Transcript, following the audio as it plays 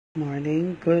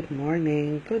Morning, good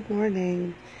morning,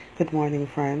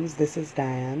 friends. This is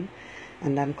Diane,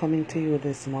 and I'm coming to you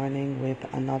this morning with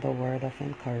another word of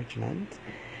encouragement.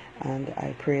 And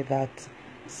I pray that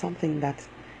something that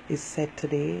is said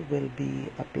today will be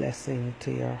a blessing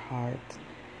to your heart.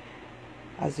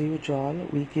 As usual,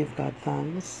 we give God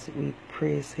thanks, we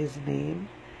praise His name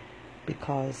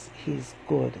because He's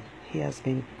good. He has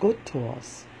been good to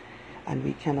us, and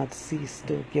we cannot cease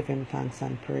to give Him thanks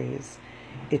and praise.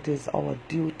 It is our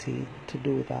duty to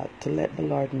do that, to let the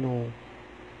Lord know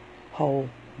how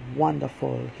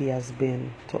wonderful He has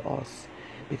been to us.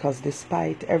 Because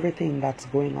despite everything that's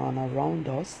going on around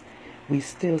us, we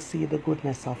still see the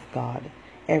goodness of God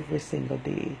every single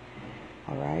day.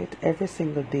 All right? Every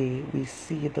single day we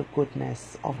see the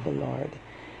goodness of the Lord.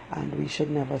 And we should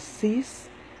never cease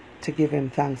to give Him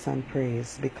thanks and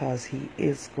praise because He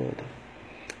is good.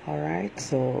 All right?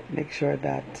 So make sure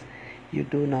that you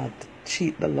do not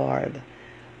cheat the Lord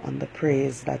on the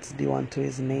praise that's due unto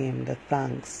His name, the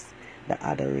thanks, the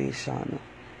adoration.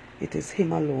 It is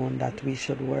Him alone that we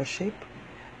should worship,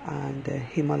 and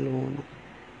Him alone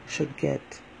should get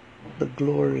the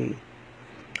glory.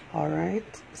 All right,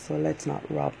 so let's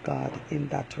not rob God in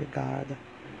that regard.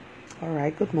 All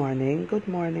right, good morning,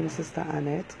 Sister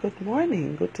Annette. Good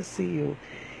morning, good to see you.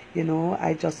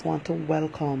 I just want to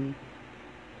welcome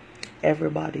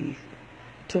everybody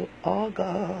to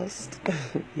August.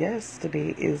 Yes,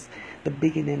 today is the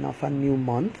beginning of a new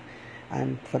month,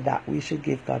 and for that we should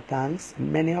give God thanks.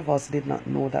 Many of us did not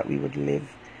know that we would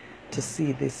live to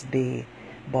see this day,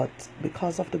 but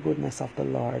because of the goodness of the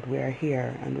Lord, we are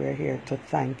here, and we're here to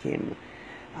thank Him,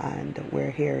 and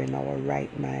we're here in our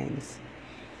right minds.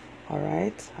 All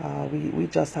right, we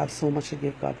just have so much to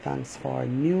give God thanks for.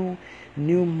 New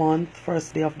month,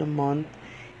 first day of the month,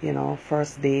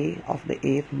 first day of the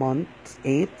 8th month,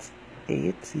 eight,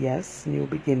 yes, new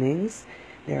beginnings.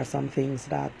 There are some things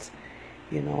that,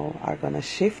 are going to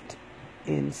shift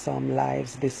in some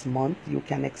lives this month. You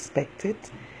can expect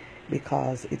it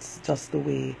because it's just the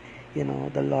way,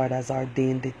 the Lord has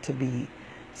ordained it to be.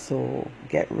 So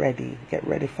get ready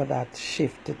for that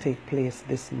shift to take place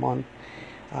this month.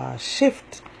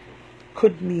 Shift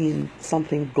could mean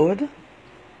something good,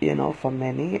 for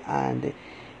many, and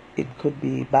it could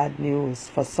be bad news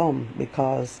for some,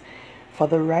 because for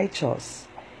the righteous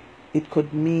it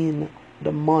could mean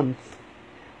the month,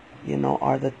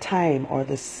 or the time or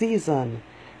the season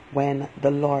when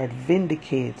the Lord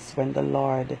vindicates, when the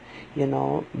Lord,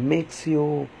 makes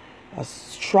you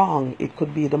strong. It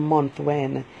could be the month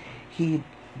when He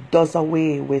does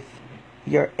away with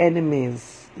your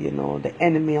enemies, the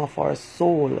enemy of our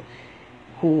soul,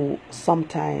 who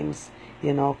sometimes,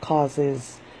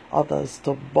 causes others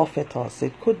to buffet us.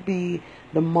 It could be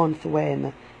the month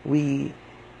when we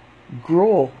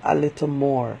grow a little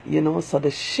more, so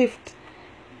the shift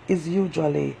is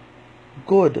usually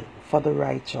good for the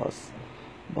righteous,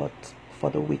 but for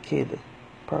the wicked,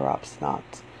 perhaps not.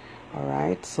 All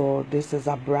right, so this is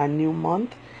a brand new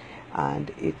month,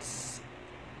 and it's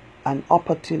an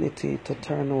opportunity to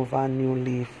turn over a new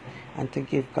leaf and to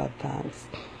give God thanks.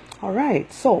 All right,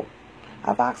 so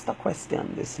I've asked a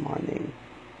question this morning.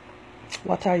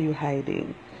 What are you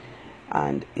hiding?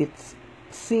 And it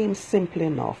seems simple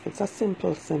enough. It's a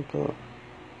simple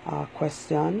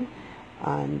question.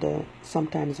 And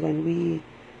sometimes when we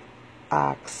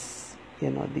ask,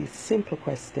 these simple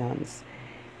questions,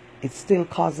 it still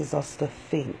causes us to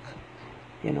think.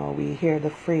 We hear the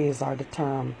phrase or the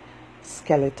term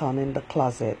skeleton in the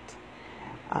closet.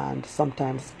 And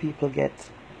sometimes people get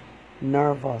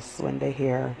nervous when they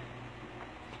hear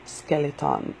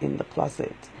skeleton in the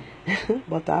closet.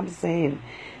 But I'm saying,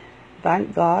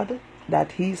 thank God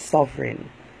that He's sovereign,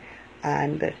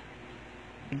 and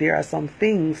there are some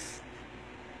things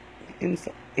in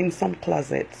some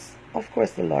closets. Of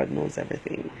course the Lord knows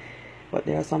everything, but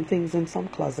there are some things in some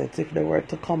closets, if they were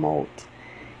to come out,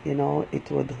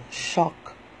 it would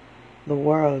shock the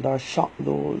world or shock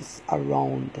those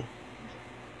around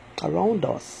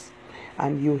us.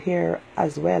 And you hear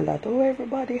as well that, oh,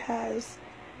 everybody has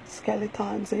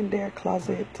skeletons in their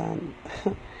closet. And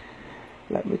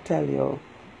let me tell you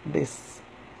this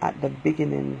at the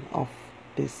beginning of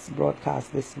this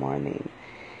broadcast this morning.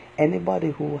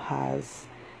 Anybody who has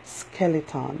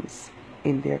skeletons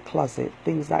in their closet,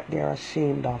 things that they're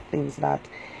ashamed of, things that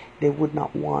they would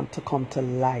not want to come to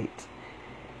light,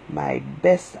 my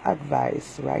best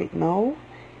advice right now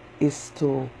is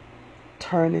to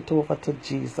turn it over to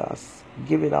Jesus.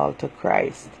 Give it all to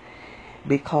Christ.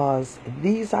 Because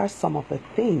these are some of the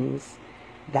things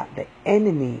that the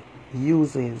enemy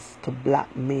uses to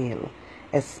blackmail,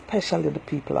 especially the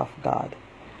people of God.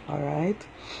 All right.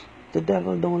 The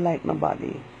devil don't like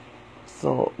nobody.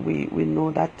 So we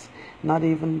know that not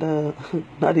even the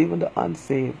not even the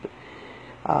unsaved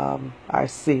are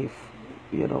safe,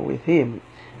 with him.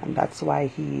 And that's why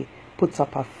he puts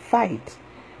up a fight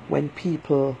when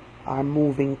people are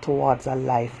moving towards a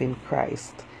life in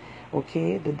Christ.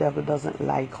 Okay, the devil doesn't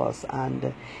like us,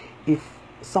 and if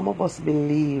some of us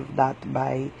believe that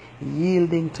by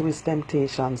yielding to his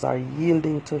temptations or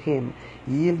yielding to him,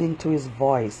 yielding to his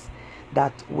voice,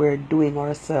 that we're doing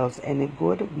ourselves any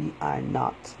good, we are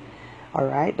not. All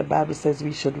right, the Bible says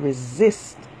we should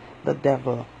resist the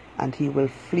devil and he will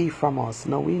flee from us.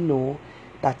 Now we know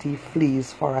that he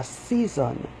flees for a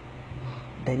season,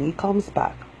 then he comes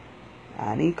back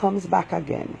and he comes back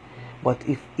again. But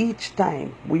if each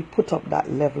time we put up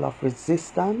that level of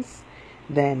resistance,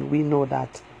 then we know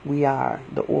that we are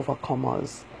the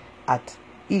overcomers at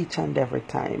each and every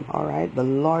time. All right, the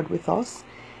Lord with us,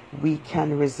 we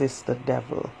can resist the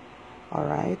devil. All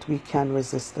right, we can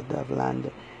resist the devil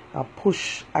and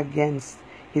push against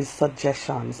his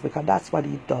suggestions, because that's what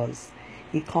he does.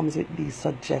 He comes with these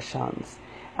suggestions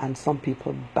and some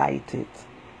people bite it.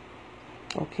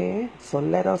 Okay, so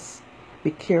let us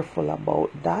be careful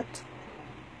about that,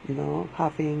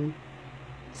 having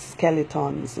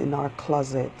skeletons in our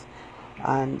closet.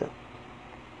 And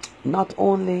not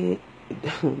only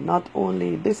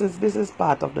this is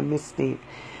part of the mistake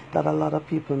that a lot of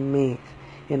people make,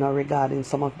 regarding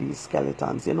some of these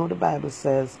skeletons. The Bible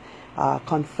says,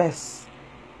 confess,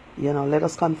 let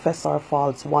us confess our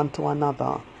faults one to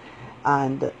another.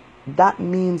 And that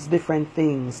means different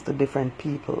things to different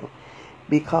people,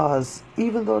 because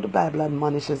even though the Bible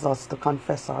admonishes us to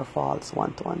confess our faults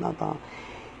one to another,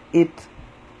 it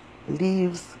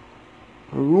leaves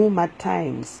room at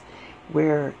times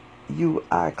where you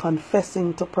are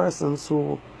confessing to persons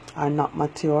who are not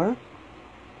mature,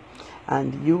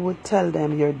 and you would tell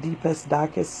them your deepest,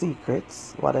 darkest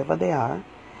secrets, whatever they are,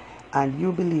 and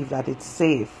you believe that it's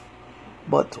safe.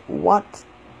 But what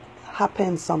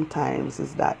happens sometimes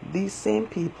is that these same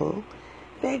people,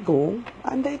 they go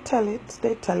and they tell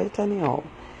it anyhow,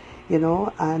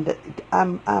 and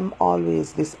I'm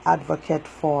always this advocate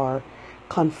for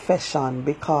confession,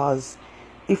 because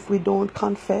if we don't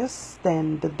confess,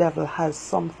 then the devil has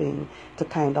something to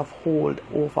kind of hold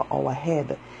over our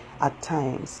head at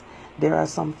times. There are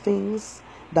some things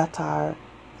that are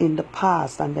in the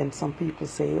past, and then some people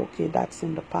say, okay, that's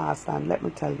in the past. And let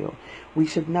me tell you, we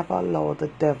should never allow the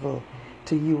devil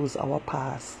to use our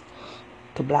past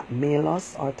to blackmail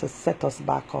us or to set us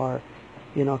back or,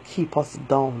 keep us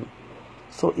down.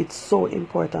 So it's so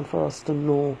important for us to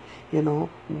know,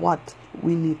 what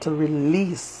we need to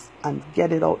release and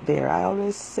get it out there. I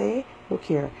always say, look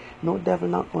here, no devil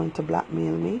not going to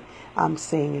blackmail me. I'm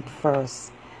saying it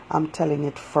first. I'm telling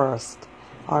it first.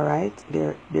 All right?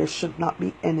 There should not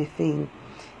be anything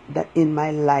that in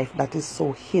my life that is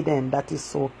so hidden, that is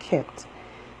so kept,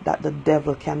 that the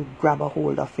devil can grab a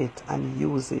hold of it and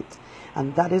use it.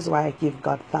 And that is why I give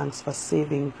God thanks for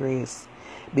saving grace,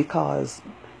 because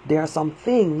there are some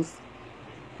things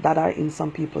that are in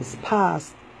some people's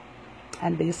past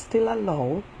and they still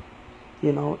allow,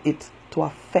 it to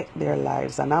affect their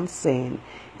lives. And I'm saying,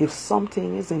 if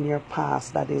something is in your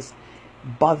past that is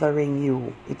bothering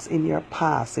you, it's in your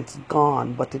past, it's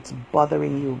gone, but it's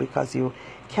bothering you because you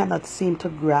cannot seem to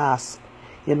grasp,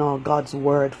 God's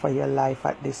word for your life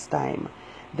at this time,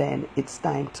 then it's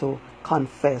time to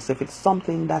confess. If it's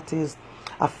something that is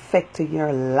affecting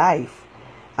your life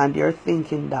and you're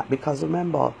thinking that, because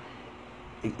remember,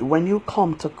 when you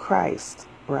come to Christ,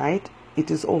 right, it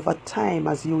is over time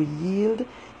as you yield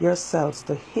yourselves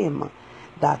to him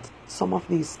that some of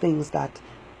these things that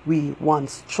we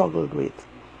once struggled with,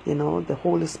 the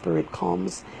Holy Spirit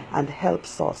comes and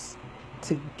helps us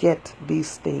to get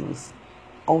these things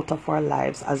out of our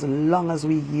lives as long as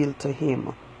we yield to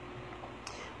him.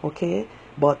 Okay,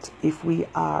 but if we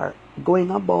are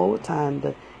going about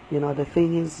and the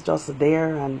thing is just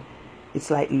there and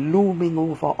it's like looming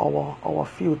over our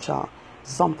future,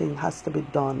 something has to be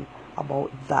done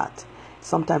about that.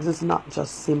 Sometimes it's not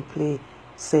just simply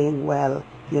saying, well,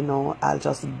 I'll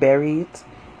just bury it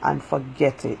and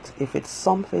forget it. If it's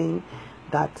something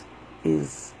that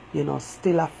is,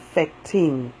 still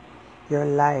affecting your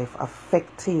life,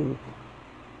 affecting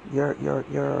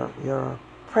your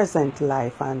present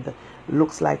life, and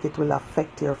looks like it will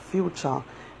affect your future,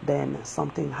 then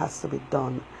something has to be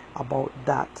done about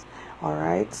that. All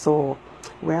right, so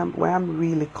where I'm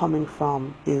really coming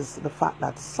from is the fact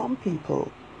that some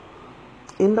people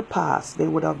in the past, they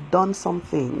would have done some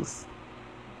things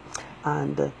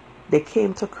and they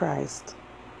came to Christ,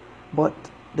 but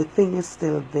the thing is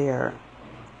still there.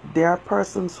 there are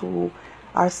persons who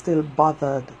are still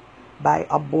bothered by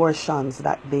abortions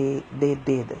that they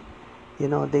did. You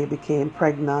know, they became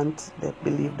pregnant, they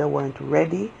believed they weren't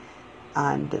ready,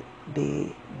 and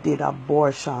they did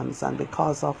abortions. And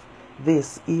because of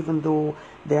this, even though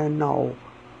they're now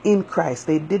in Christ,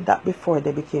 they did that before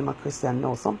they became a Christian.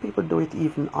 No, some people do it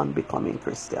even on becoming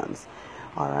Christians.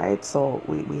 All right, so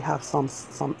we have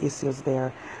some issues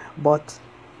there. But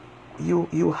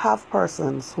you have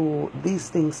persons who these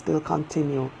things still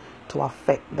continue to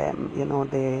affect them. You know,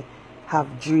 they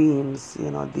have dreams,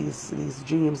 you know, these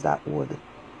dreams that would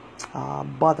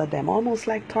bother them, almost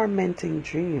like tormenting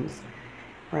dreams,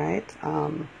 right?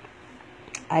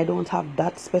 I don't have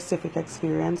that specific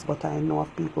experience, but I know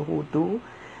of people who do,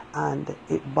 and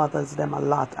it bothers them a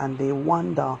lot, and they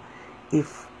wonder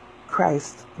if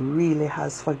Christ really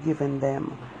has forgiven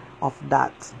them of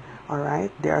that. All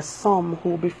right, there are some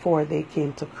who before they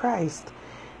came to Christ,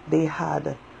 they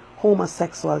had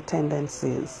homosexual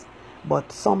tendencies, but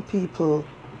some people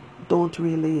don't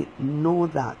really know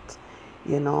that.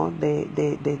 You know, they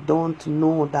don't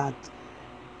know that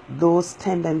those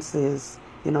tendencies,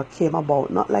 you know, came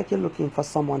about. Not like you're looking for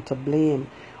someone to blame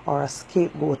or a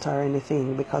scapegoat or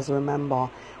anything, because remember,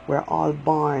 we're all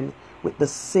born with the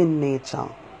sin nature,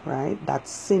 right? That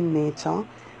sin nature,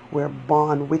 we're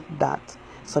born with that.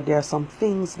 So there are some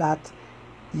things that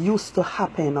used to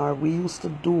happen or we used to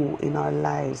do in our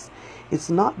lives. It's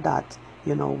not that,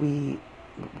 you know, we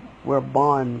were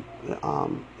born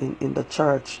in the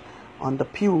church on the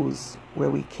pews where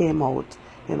we came out,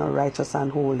 you know, righteous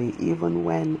and holy. Even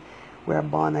when we're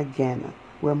born again,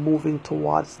 we're moving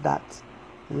towards that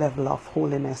level of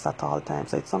holiness at all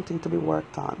times. So it's something to be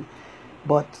worked on.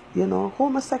 But, you know,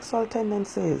 homosexual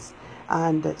tendencies,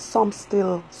 and some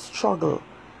still struggle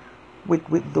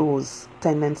with those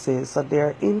tendencies. So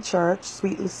they're in church,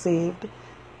 sweetly saved,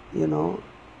 you know,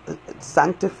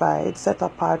 sanctified, set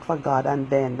apart for God, and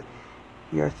then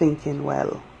you're thinking,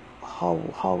 well,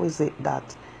 how is it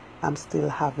that I'm still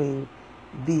having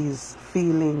these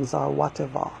feelings or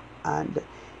whatever? And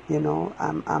you know,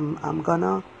 I'm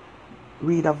gonna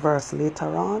read a verse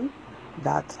later on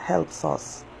that helps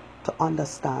us to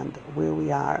understand where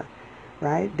we are,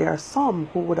 right? There are some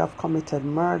who would have committed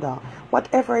murder,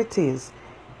 whatever it is.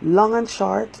 Long and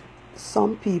short,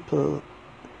 some people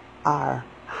are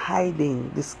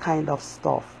hiding this kind of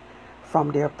stuff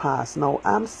from their past. Now,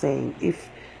 I'm saying,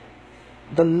 if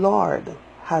the Lord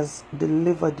has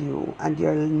delivered you and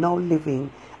you're now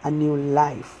living a new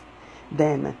life,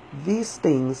 then these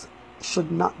things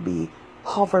should not be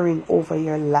hovering over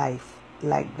your life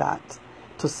like that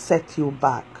to set you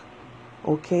back.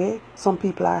 Okay? Some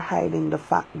people are hiding the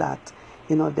fact that,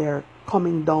 you know, they're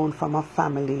coming down from a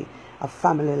family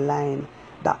line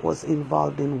that was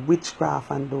involved in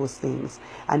witchcraft and those things.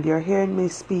 And you're hearing me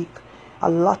speak a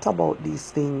lot about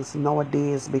these things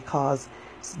nowadays, because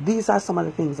these are some of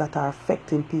the things that are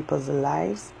affecting people's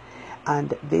lives,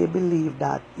 and they believe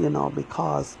that, you know,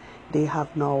 because they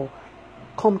have now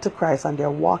come to Christ and they're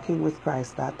walking with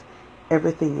Christ, that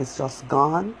everything is just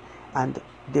gone and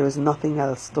there is nothing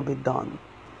else to be done,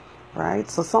 right?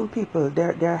 So some people,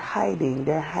 they're hiding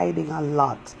a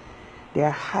lot.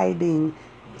 They're hiding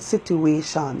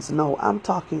situations. No, I'm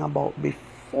talking about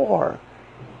before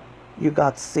you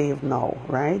got saved now,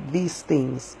 right? These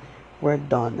things were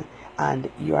done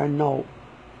and you are now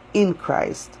in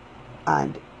Christ,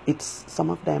 and it's some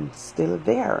of them still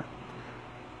there.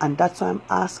 And that's why I'm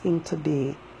asking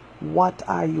today, what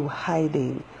are you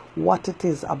hiding? What it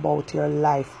is about your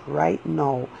life right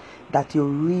now that you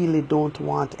really don't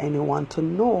want anyone to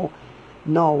know?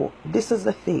 No, this is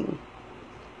the thing.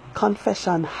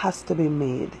 Confession has to be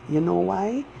made. You know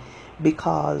why?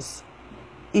 Because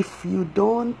if you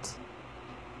don't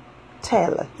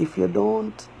tell, if you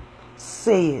don't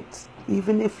say it,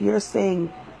 even if you're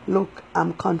saying, look,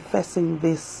 I'm confessing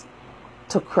this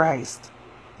to Christ,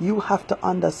 you have to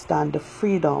understand the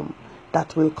freedom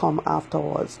that will come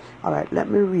afterwards. All right, let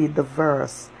me read the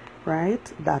verse,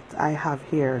 right, that I have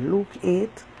here. Luke 8,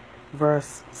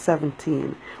 verse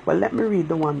 17. Well, let me read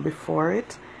the one before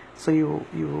it so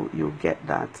you get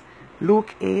that.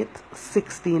 Luke 8,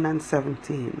 16 and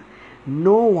 17.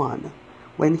 No one,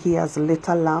 when he has lit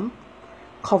a lamp,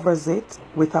 covers it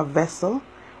with a vessel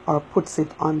or puts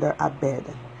it under a bed,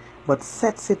 but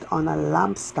sets it on a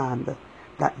lampstand,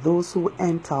 that those who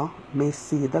enter may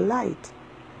see the light.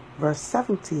 Verse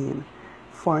 17.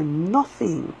 For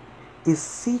nothing is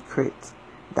secret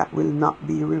that will not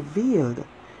be revealed,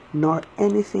 nor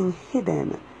anything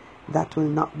hidden that will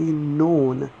not be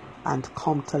known and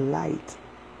come to light.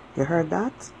 You heard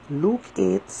that? Luke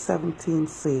 8:17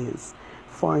 says,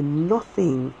 for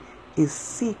nothing is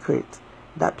secret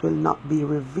that will not be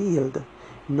revealed,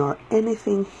 nor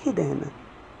anything hidden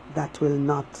that will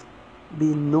not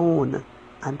be known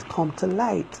and come to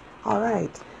light. All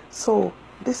right. So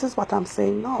this is what I'm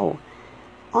saying now.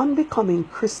 On becoming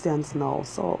Christians now,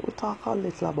 so we talk a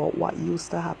little about what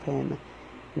used to happen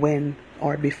when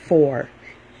or before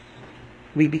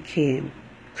we became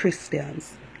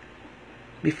Christians,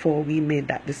 before we made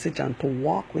that decision to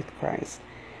walk with Christ.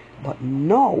 But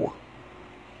now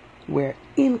we're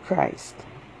in Christ,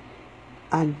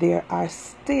 and there are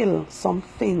still some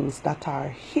things that are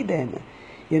hidden.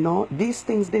 You know, these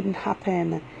things didn't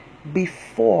happen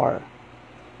before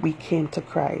we came to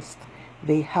Christ.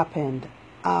 They happened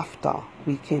after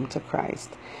we came to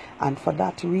Christ. And for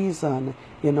that reason,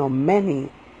 you know,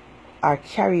 many are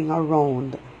carrying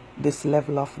around this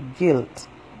level of guilt.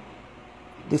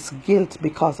 This guilt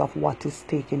because of what is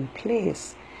taking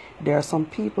place. There are some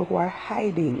people who are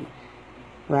hiding,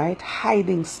 right?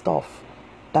 Hiding stuff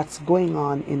that's going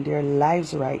on in their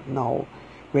lives right now,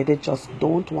 where they just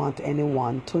don't want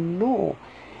anyone to know.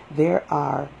 There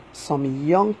are some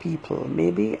young people,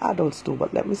 maybe adults too,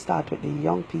 but let me start with the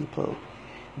young people.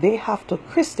 They have to,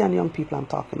 Christian young people I'm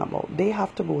talking about, they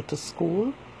have to go to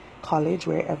school, college,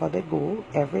 wherever they go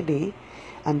every day,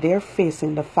 and they're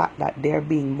facing the fact that they're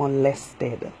being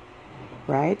molested,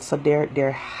 right? So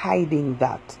they're hiding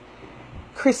that.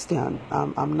 Christian,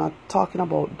 I'm not talking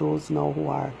about those now who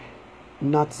are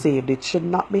not saved. It should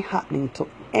not be happening to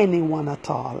anyone at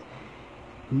all.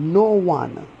 No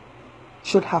one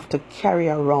should have to carry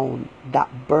around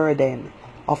that burden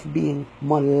of being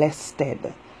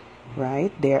molested,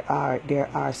 right? There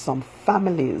are some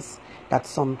families that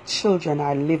some children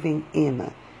are living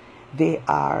in. They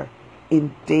are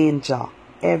in danger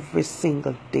every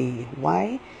single day.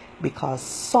 Why? Because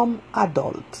some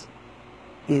adult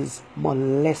is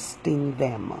molesting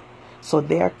them. So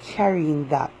they're carrying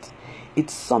that.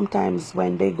 It's sometimes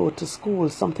when they go to school,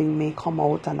 something may come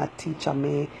out and a teacher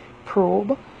may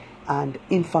probe and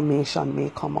information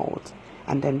may come out.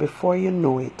 And then before you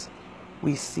know it,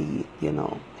 we see, you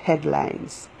know,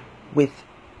 headlines with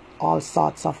all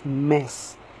sorts of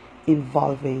mess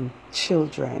involving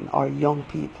children or young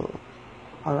people.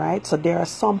 All right. So there are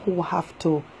some who have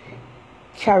to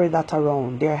carry that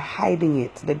around. They're hiding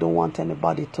it. They don't want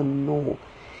anybody to know.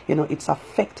 You know, it's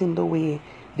affecting the way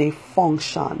they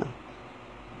function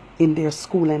in their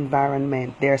school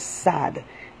environment. They're sad.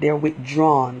 They're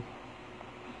withdrawn.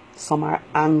 Some are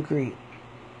angry.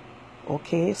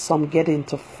 Okay. Some get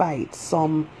into fights.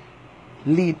 Some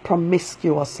lead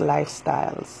promiscuous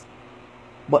lifestyles.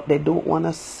 But they don't want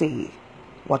to say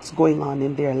what's going on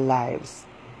in their lives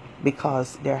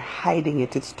because they're hiding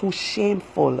it. It's too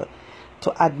shameful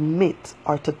to admit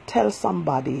or to tell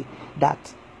somebody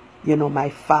that, you know, my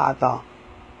father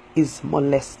is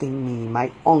molesting me,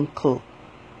 my uncle,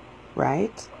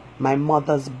 right? My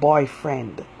mother's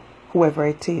boyfriend, whoever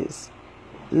it is.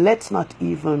 Let's not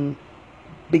even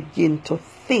begin to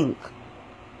think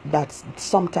that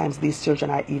sometimes these children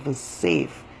are even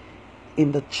safe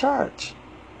in the church,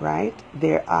 right?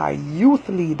 There are youth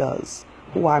leaders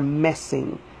who are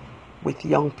messing with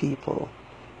young people,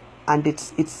 and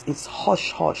it's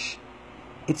hush hush.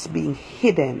 It's being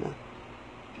hidden.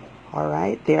 All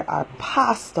right. There are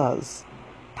pastors,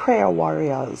 prayer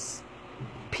warriors,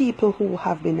 people who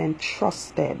have been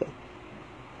entrusted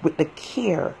with the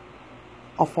care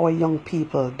of our young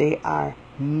people. They are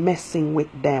messing with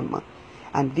them,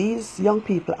 and these young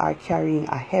people are carrying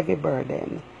a heavy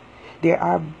burden. There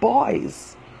are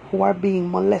boys who are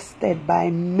being molested by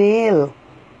male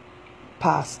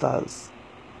pastors,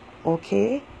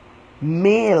 okay,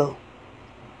 male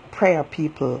prayer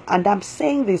people. And I'm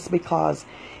saying this because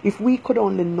if we could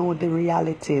only know the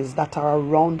realities that are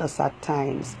around us at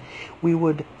times, we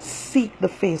would seek the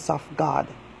face of God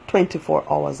 24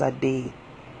 hours a day.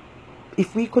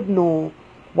 If we could know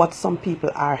what some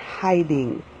people are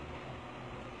hiding,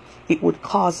 it would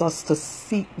cause us to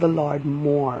seek the Lord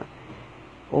more.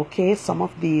 Okay, some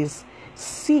of these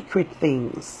secret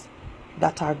things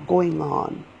that are going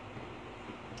on,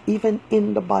 even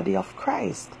in the body of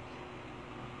Christ.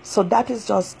 So that is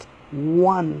just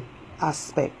one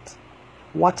aspect.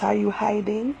 What are you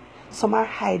hiding? Some are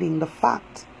hiding the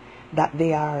fact that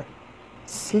they are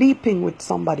sleeping with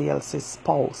somebody else's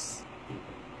spouse.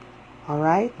 All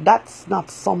right, that's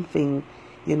not something,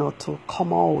 you know, to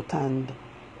come out and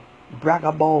brag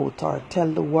about or tell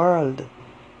the world.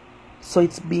 So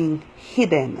it's being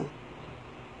hidden.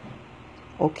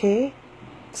 Okay?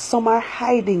 Some are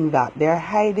hiding that. They're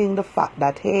hiding the fact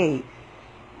that, hey,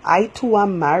 I too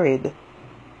am married,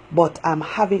 but I'm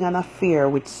having an affair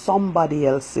with somebody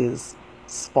else's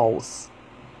spouse.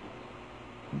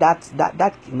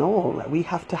 No, we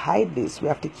have to hide this. We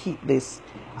have to keep this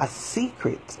a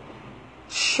secret.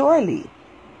 Surely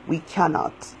we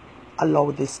cannot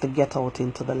allow this to get out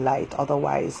into the light.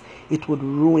 Otherwise, it would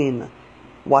ruin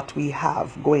what we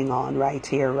have going on right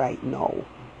here, right now.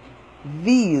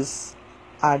 These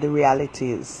are the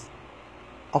realities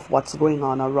of what's going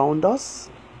on around us,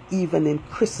 even in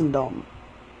Christendom.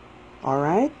 All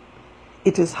right?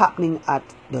 It is happening at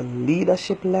the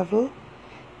leadership level.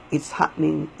 It's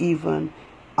happening even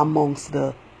amongst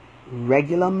the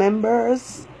regular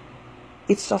members.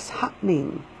 It's just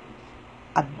happening.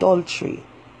 Adultery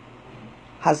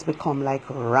has become like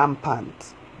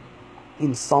rampant.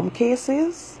 In some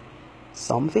cases,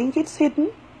 some think it's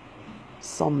hidden,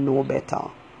 some know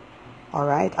better. All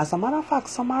right? As a matter of fact,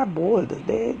 some are bold.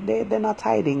 They're not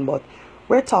hiding, but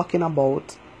we're talking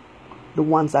about the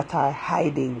ones that are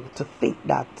hiding, to think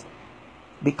that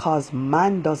because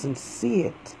man doesn't see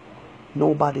it,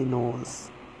 nobody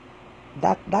knows.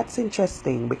 That's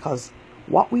interesting, because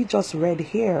what we just read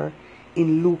here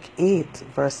in Luke 8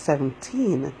 verse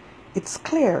 17, it's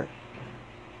clear.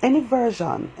 Any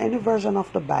version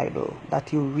of the Bible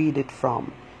that you read it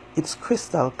from, it's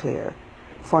crystal clear.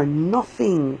 For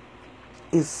nothing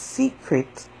is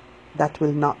secret that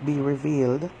will not be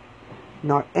revealed,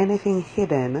 nor anything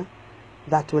hidden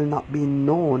that will not be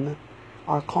known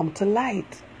or come to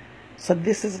light. So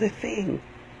this is the thing.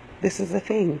 This is the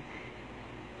thing.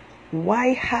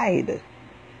 Why hide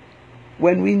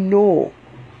when we know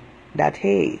that,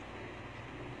 hey,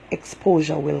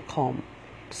 exposure will come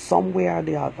somewhere or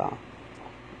the other?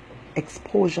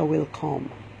 Exposure will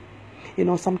come. You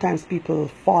know, sometimes people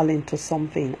fall into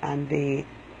something and they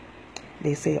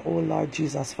say, oh Lord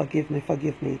Jesus, forgive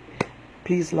me.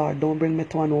 Please, Lord, don't bring me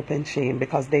to an open shame,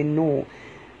 because they know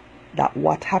that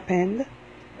what happened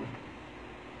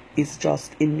is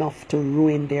just enough to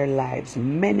ruin their lives.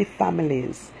 Many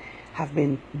families have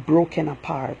been broken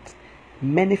apart.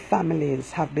 Many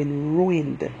families have been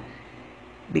ruined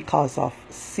because of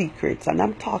secrets. And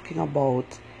I'm talking about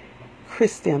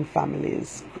Christian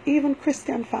families, even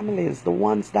Christian families, the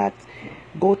ones that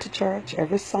go to church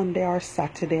every Sunday or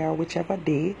Saturday or whichever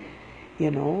day, you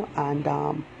know,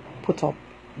 and put up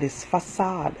this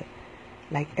facade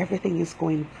like everything is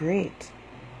going great.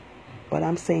 But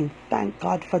I'm saying thank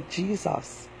God for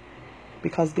Jesus,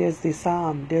 because there's this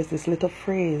little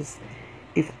phrase,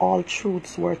 if all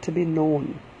truths were to be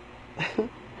known.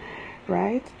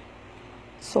 Right?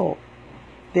 So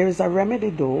there's a remedy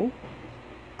though,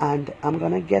 and I'm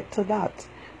gonna get to that.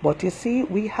 But you see,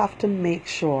 we have to make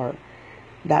sure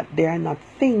that there are not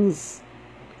things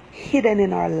hidden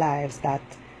in our lives that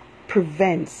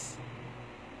prevents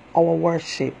our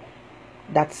worship,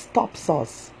 that stops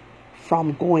us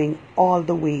from going all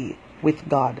the way with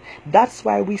God. That's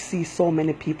why we see so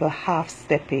many people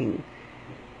half-stepping,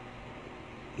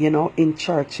 you know, in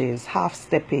churches,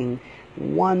 half-stepping,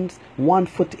 one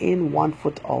foot in, 1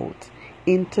 foot out,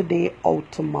 in today,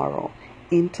 out tomorrow,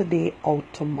 in today, out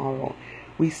tomorrow.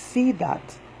 We see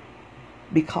that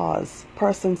because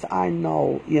persons are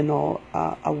now, you know,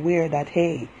 aware that,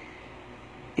 hey,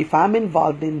 if I'm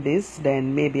involved in this,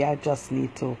 then maybe I just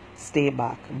need to stay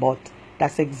back. But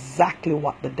that's exactly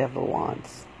what the devil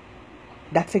wants.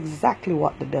 That's exactly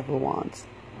what the devil wants.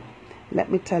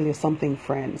 Let me tell you something,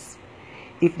 friends.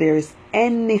 If there is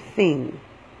anything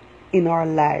in our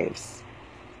lives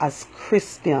as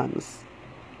Christians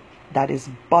that is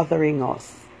bothering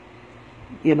us,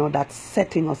 you know, that's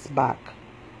setting us back,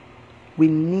 we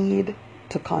need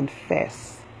to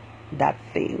confess that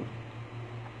thing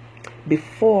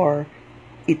before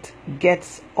it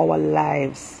gets our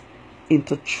lives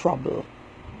into trouble.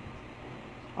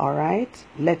 All right?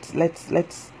 Let's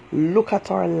look at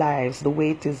our lives the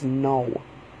way it is now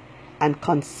and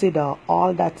consider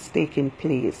all that's taking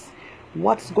place.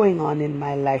 What's going on in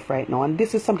my life right now? And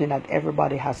this is something that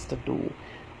everybody has to do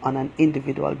on an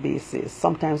individual basis.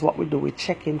 Sometimes what we do, we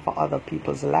check in for other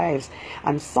people's lives.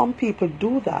 And some people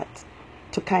do that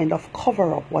to kind of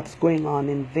cover up what's going on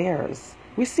in theirs.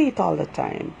 We see it all the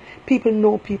time. People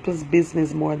know people's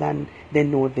business more than they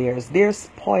know theirs. They're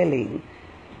spoiling,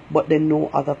 but they know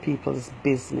other people's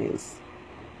business.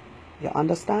 You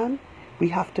understand? We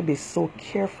have to be so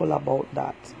careful about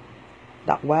that.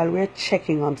 That while we're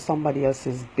checking on somebody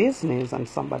else's business and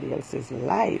somebody else's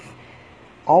life,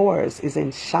 ours is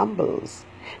in shambles.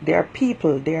 There are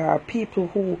people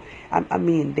who,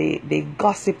 they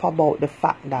gossip about the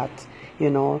fact that, you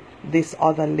know, this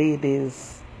other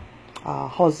lady's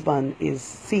husband is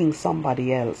seeing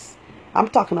somebody else. I'm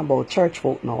talking about church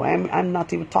folk now. I'm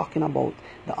not even talking about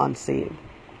the unsaved.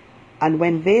 And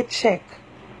when they check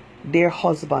their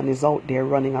husband is out there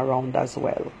running around as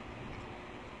well.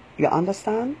 You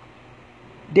understand?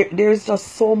 There's just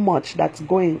so much that's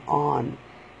going on.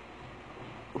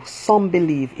 Some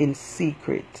believe in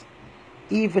secret,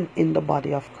 even in the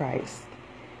body of Christ.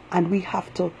 And we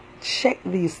have to check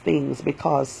these things,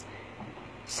 because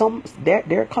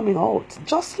they're coming out.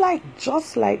 Just like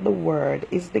the word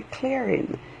is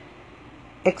declaring.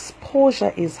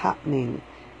 Exposure is happening.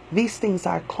 These things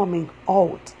are coming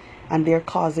out, and they're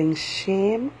causing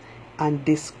shame and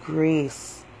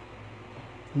disgrace.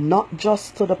 Not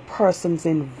just to the persons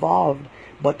involved,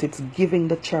 but it's giving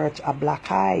the church a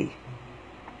black eye.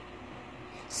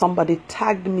 Somebody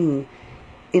tagged me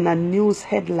in a news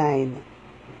headline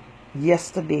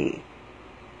yesterday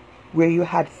where you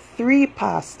had 3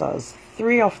 pastors,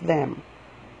 3 of them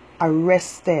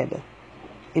arrested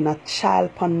in a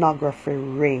child pornography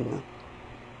ring.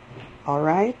 All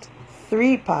right?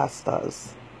 3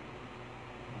 pastors.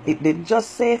 It didn't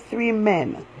just say 3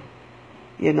 men.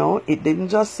 You know, it didn't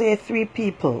just say 3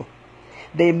 people.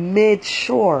 They made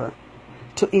sure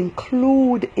to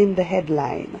include in the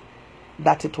headline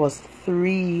that it was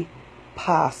 3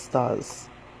 pastors.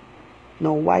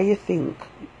 Now, why you think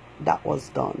that was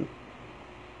done?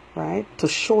 Right? To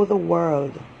show the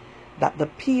world that the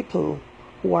people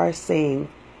who are saying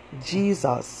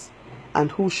Jesus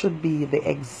and who should be the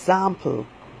example,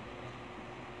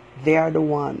 they are the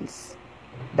ones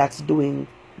that's doing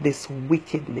this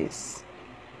wickedness.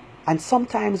 And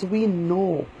sometimes we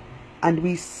know and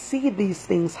we see these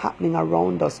things happening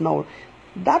around us. Now,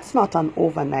 that's not an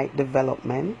overnight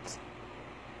development.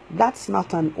 That's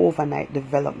not an overnight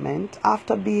development.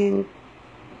 After being,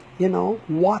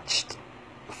 watched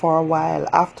for a while,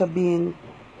 after being,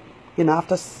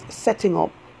 after setting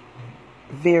up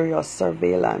various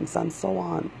surveillance and so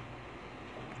on,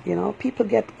 people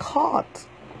get caught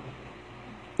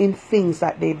in things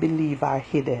that they believe are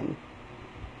hidden.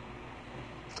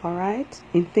 All right?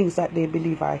 In things that they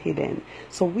believe are hidden.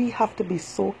 So we have to be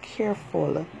so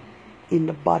careful in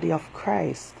the body of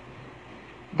Christ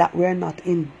that we're not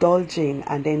indulging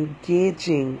and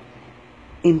engaging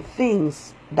in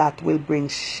things that will bring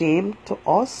shame to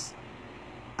us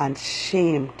and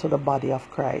shame to the body of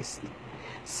Christ.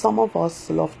 Some of us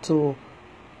love to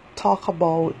talk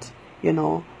about,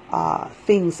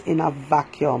 things in a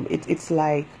vacuum. It's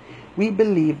like we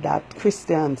believe that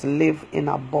Christians live in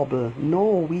a bubble. No,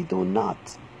 we do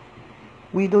not.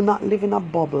 We do not live in a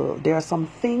bubble. There are some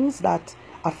things that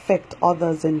affect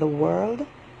others in the world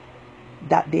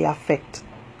that they affect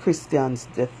Christians.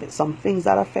 Some things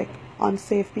that affect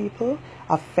unsafe people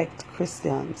affect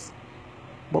Christians.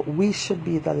 But we should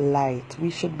be the light.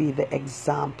 We should be the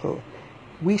example.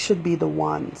 We should be the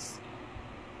ones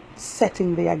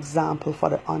setting the example for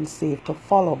the unsaved to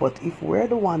follow. But if we're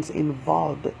the ones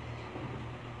involved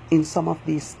in some of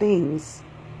these things,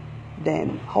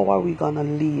 then how are we going to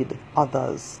lead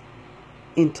others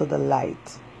into the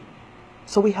light?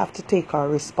 So we have to take our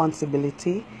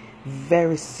responsibility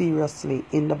very seriously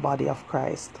in the body of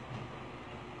Christ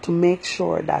to make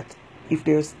sure that if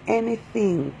there's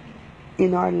anything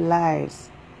in our lives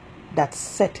that's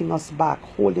setting us back,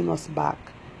 holding us back,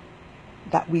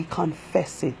 that we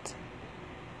confess it.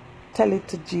 Tell it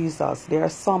to Jesus. There are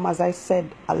some, as I said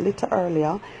a little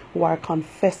earlier, who are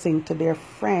confessing to their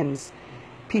friends,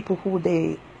 people who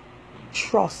they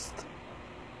trust.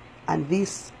 And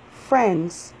these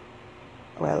friends,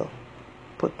 well,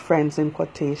 put friends in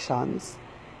quotations,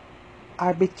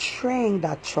 are betraying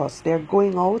that trust. They're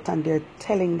going out and they're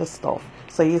telling the stuff.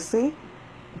 So you see,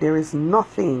 there is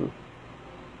nothing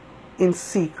in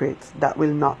secret that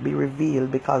will not be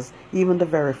revealed, because even the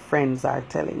very friends are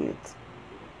telling it.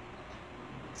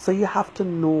 So you have to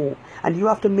know, and you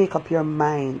have to make up your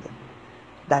mind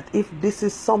that if this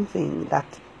is something that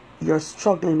you're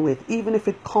struggling with, even if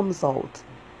it comes out,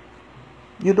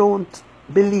 you don't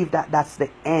believe that that's the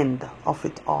end of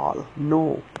it all.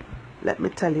 No. Let me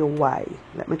tell you why.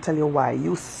 Let me tell you why.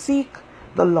 You seek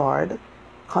the Lord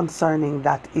concerning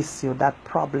that issue, that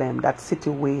problem, that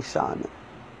situation,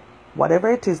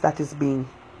 whatever it is that is being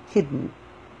hidden.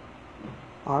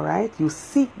 All right? You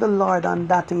seek the Lord on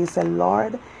that and you say,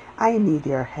 Lord, I need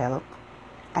your help.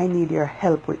 I need your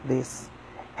help with this.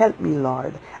 Help me,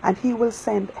 Lord. And he will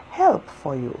send help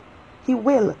for you. He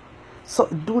will. So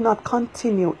do not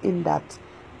continue in that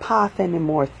path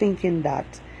anymore, thinking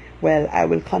that, well, I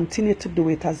will continue to do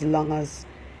it as long as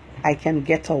I can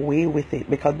get away with it.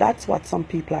 Because that's what some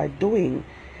people are doing.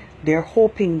 They're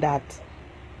hoping that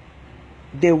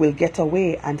they will get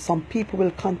away, and some people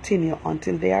will continue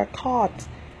until they are caught.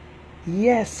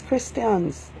 Yes,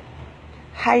 Christians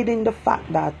hiding the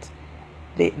fact that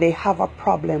they have a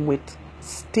problem with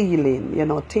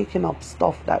stealing, taking up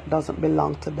stuff that doesn't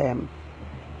belong to them.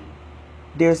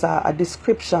 There's a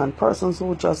description, persons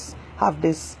who just have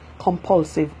this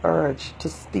compulsive urge to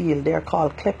steal, they're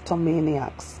called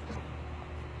kleptomaniacs,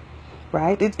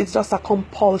 right? It's just a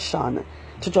compulsion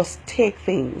to just take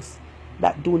things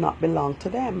that do not belong to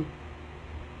them.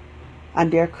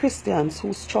 And there are Christians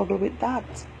who struggle with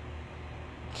that.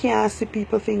 Can't see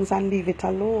people things and leave it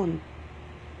alone.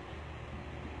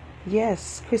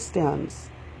 Yes, Christians.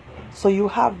 So you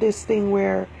have this thing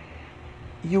where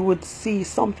you would see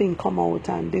something come out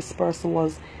and this person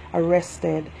was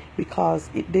arrested because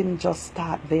it didn't just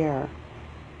start there.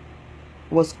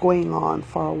 It was going on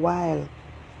for a while.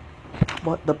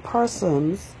 But the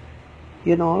persons,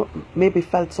 maybe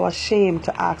felt so ashamed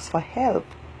to ask for help.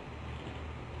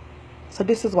 So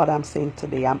this is what I'm saying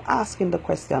today. I'm asking the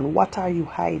question, what are you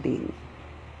hiding?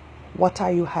 What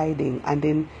are you hiding? And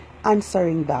in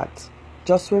answering that,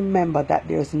 just remember that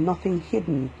there's nothing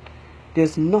hidden.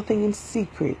 There's nothing in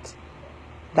secret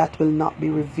that will not be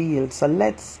revealed. So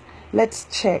let's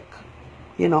check,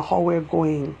 how we're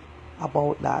going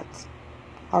about that.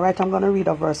 All right, I'm going to read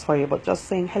a verse for you, but just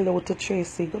saying hello to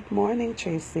Tracy. Good morning,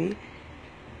 Tracy.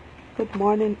 Good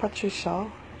morning,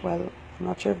 Patricia. Well, I'm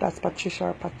not sure if that's Patricia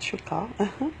or Patricia.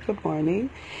 Good morning.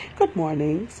 Good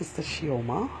morning, Sister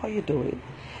Shioma. How you doing?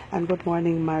 And good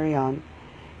morning, Marianne.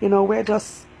 We're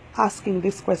just asking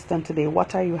this question today.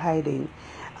 What are you hiding?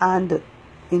 And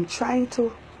in trying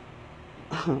to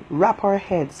wrap our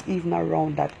heads even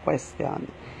around that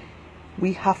question,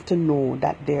 we have to know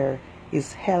that there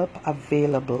is help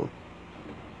available.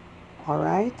 All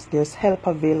right? There's help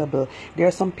available. There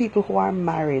are some people who are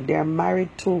married. They're married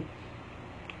to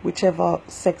whichever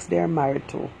sex they're married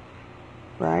to.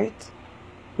 Right?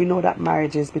 We know that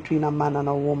marriage is between a man and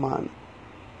a woman.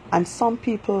 And some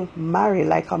people marry,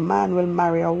 like a man will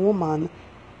marry a woman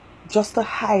just to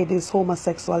hide his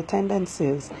homosexual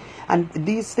tendencies. And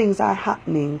these things are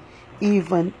happening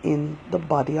even in the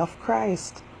body of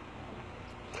Christ.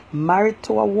 Married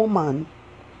to a woman,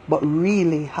 but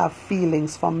really have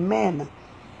feelings for men.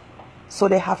 So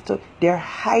they're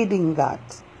hiding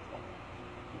that.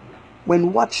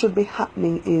 When what should be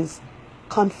happening is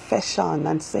confession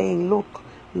and saying, look,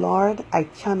 Lord, I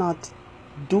cannot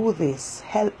do this.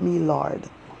 Help me, Lord.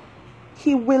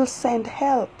 He will send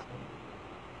help.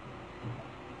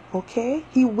 Okay?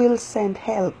 He will send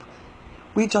help.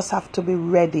 We just have to be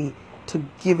ready to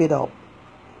give it up.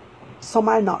 Some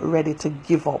are not ready to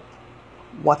give up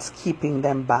what's keeping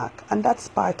them back. And that's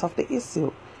part of the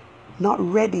issue. Not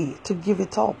ready to give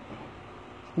it up.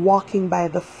 Walking by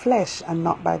the flesh and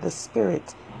not by the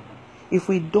Spirit. If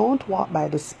we don't walk by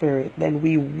the Spirit, then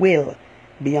we will,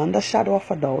 beyond the shadow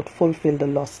of a doubt, fulfill the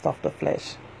lust of the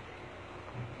flesh.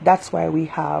 That's why we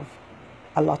have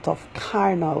a lot of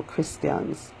carnal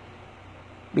Christians,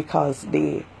 because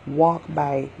they walk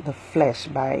by the flesh,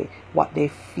 by what they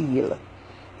feel.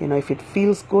 If it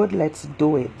feels good, let's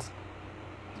do it.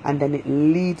 And then it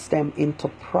leads them into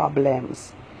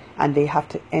problems, and they have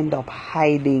to end up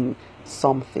hiding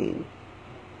something.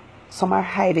 Some are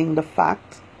hiding the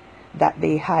fact that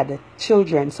they had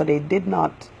children, so they did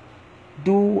not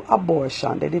do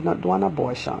abortion. They did not do an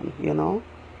abortion,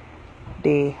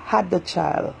 They had the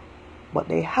child, but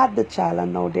they had the child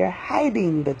and now they're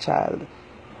hiding the child.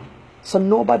 So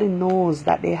nobody knows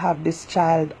that they have this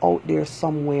child out there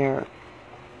somewhere.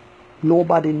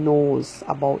 Nobody knows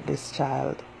about this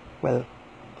child. Well,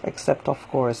 except of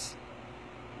course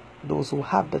those who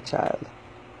have the child.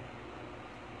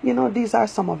 These are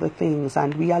some of the things,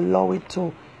 and we allow it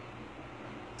to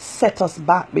set us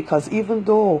back, because even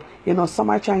though,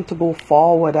 some are trying to go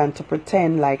forward and to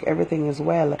pretend like everything is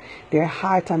well, their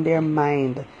heart and their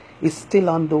mind is still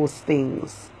on those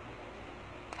things.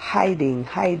 Hiding.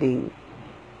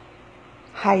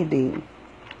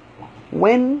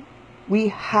 When we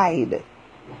hide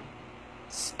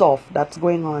stuff that's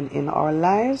going on in our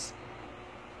lives,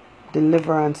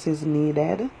 deliverance is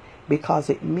needed, because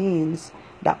it means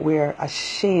that we're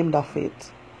ashamed of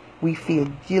it. We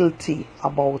feel guilty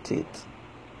about it.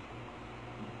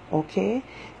 Okay?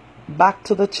 Back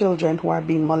to the children who are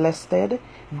being molested.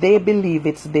 They believe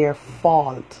it's their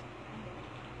fault.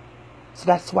 So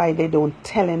that's why they don't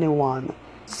tell anyone.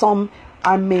 Some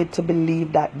are made to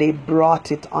believe that they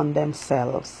brought it on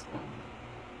themselves.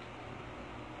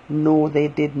 No, they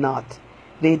did not.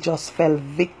 They just fell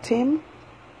victim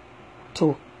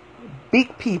to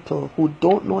big people who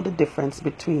don't know the difference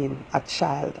between a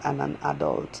child and an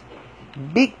adult.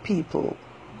 Big people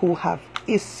who have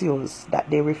issues that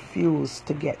they refuse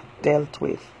to get dealt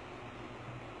with.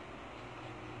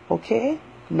 Okay?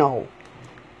 No.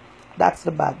 That's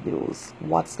the bad news.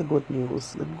 What's the good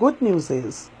news? The good news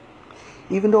is,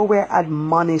 even though we're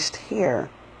admonished here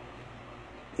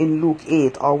in Luke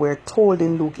 8, or we're told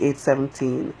in Luke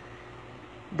 8:17,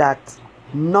 that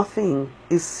nothing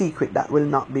is secret that will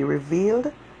not be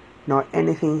revealed, nor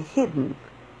anything hidden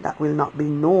that will not be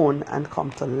known and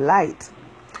come to light.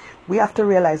 We have to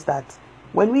realize that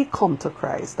when we come to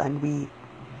Christ and we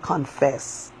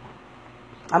confess,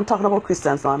 I'm talking about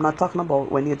Christians now, I'm not talking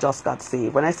about when you just got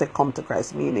saved. When I say come to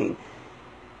Christ, meaning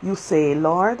you say,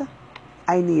 Lord,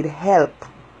 I need help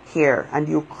here, and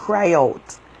you cry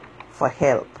out for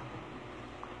help.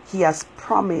 He has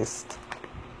promised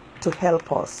to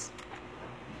help us.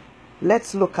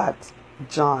 Let's look at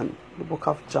John, the book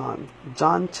of John.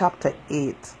 John chapter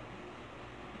 8.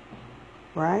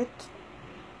 Right?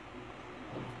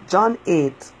 John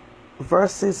 8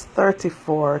 verses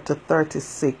 34 to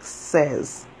 36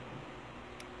 says,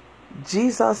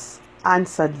 Jesus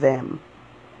answered them,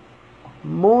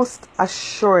 most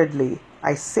assuredly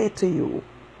I say to you,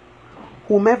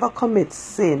 whomever commits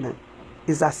sin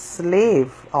is a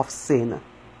slave of sin,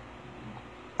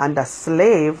 and a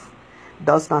slave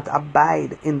does not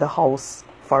abide in the house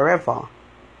forever,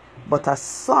 but a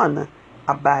son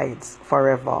abides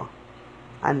forever.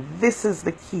 And this is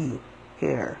the key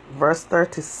here. Verse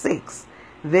 36.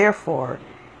 Therefore,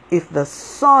 if the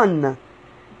Son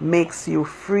makes you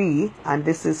free, and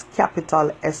this is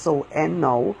capital S-O-N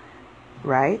now,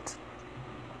 right?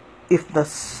 If the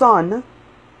Son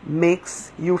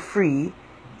makes you free,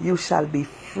 you shall be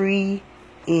free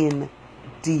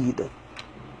indeed.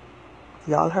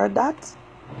 Y'all heard that?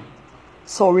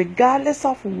 So regardless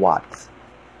of what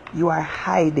you are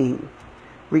hiding,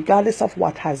 regardless of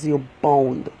what has you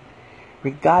bound,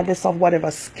 regardless of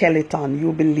whatever skeleton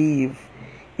you believe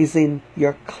is in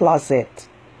your closet,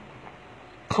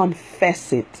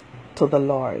 confess it to the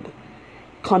Lord.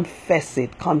 Confess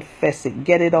it,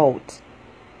 get it out.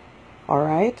 All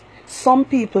right? Some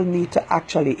people need to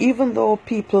actually, even though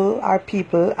people are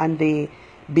people and they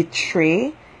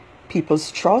betray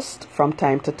people's trust from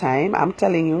time to time, I'm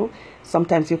telling you,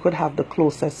 sometimes you could have the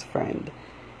closest friend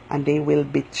and they will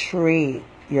betray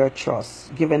your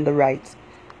trust given the right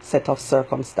set of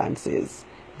circumstances.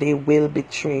 They will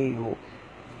betray you.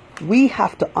 We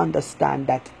have to understand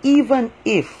that even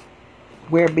if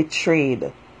we're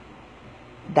betrayed,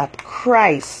 that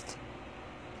Christ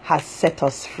has set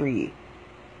us free.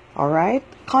 All right?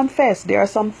 Confess. There are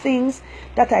some things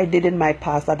that I did in my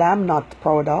past that I'm not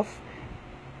proud of,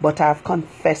 but I've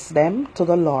confessed them to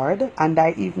the Lord, and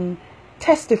I even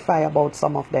testify about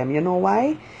some of them. You know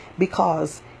why?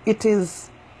 Because it is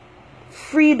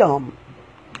freedom.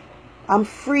 I'm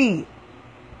free.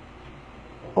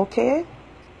 Okay?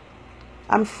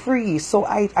 I'm free. So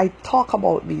I talk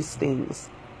about these things.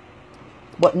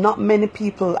 But not many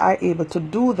people are able to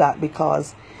do that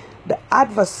because the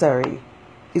adversary,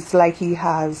 it's like he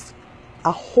has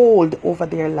a hold over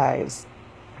their lives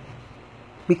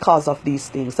because of these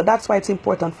things. So that's why it's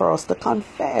important for us to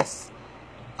confess.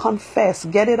 Confess.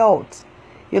 Get it out.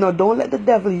 You know, don't let the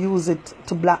devil use it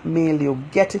to blackmail you.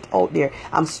 Get it out there.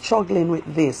 I'm struggling with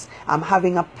this. I'm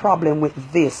having a problem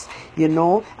with this. You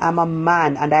know, I'm a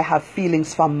man and I have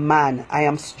feelings for man. I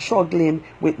am struggling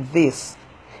with this.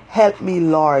 Help me,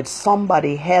 Lord.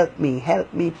 Somebody help me.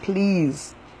 Help me,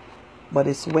 please. But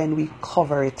it's when we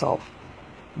cover it up,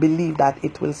 believe that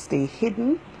it will stay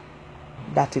hidden,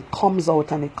 that it comes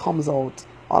out, and it comes out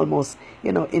almost,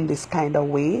 you know, in this kind of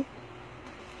way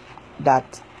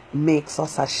that makes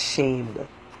us ashamed.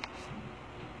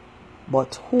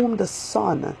 But whom the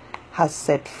Son has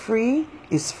set free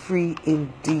is free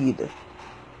indeed.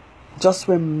 Just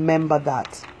remember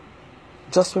that.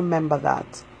 Just remember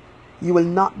that. You will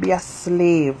not be a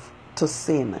slave to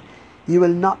sin. You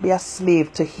will not be a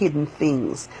slave to hidden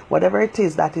things. Whatever it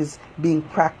is that is being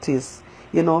practiced,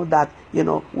 you know, that, you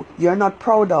know, you're not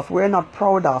proud of, we're not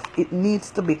proud of, it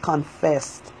needs to be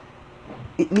confessed.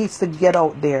 It needs to get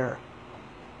out there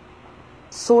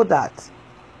so that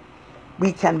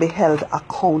we can be held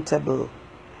accountable.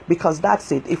 Because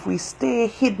that's it. If we stay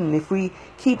hidden, if we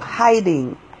keep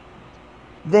hiding,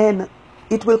 then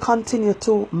it will continue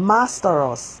to master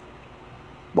us.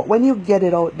 But when you get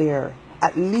it out there,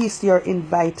 at least you're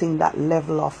inviting that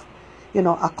level of, you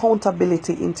know,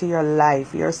 accountability into your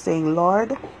life. You're saying,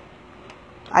 Lord,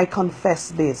 I confess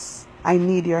this. I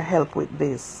need your help with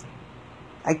this.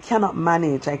 I cannot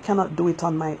manage. I cannot do it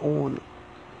on my own.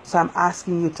 So I'm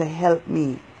asking you to help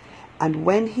me. And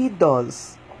when he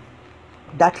does,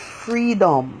 that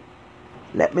freedom,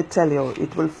 let me tell you,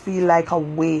 it will feel like a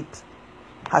weight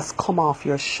has come off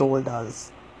your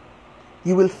shoulders.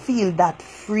 You will feel that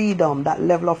freedom, that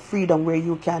level of freedom where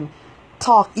you can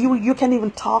talk, you can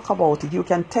even talk about it. You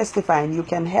can testify and you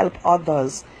can help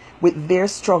others with their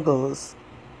struggles.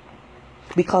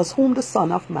 Because whom the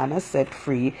Son of Man has set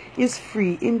free is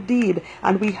free indeed.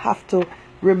 And we have to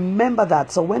remember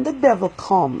that. So when the devil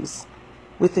comes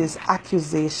with his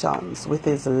accusations, with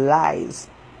his lies,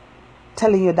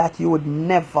 telling you that you would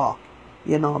never,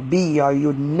 be, or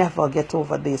you'd never get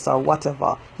over this or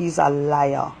whatever, he's a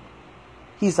liar.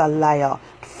 He's a liar.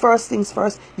 First things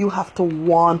first, you have to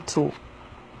want to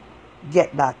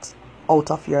get that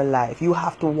out of your life. You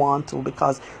have to want to,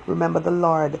 because remember, the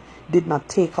Lord did not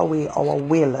take away our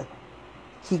will.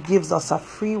 He gives us a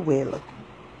free will.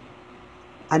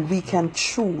 And we can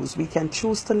choose. We can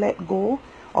choose to let go,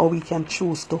 or we can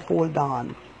choose to hold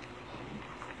on.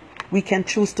 We can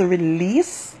choose to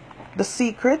release the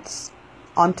secrets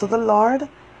unto the Lord,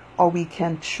 or we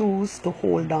can choose to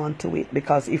hold on to it.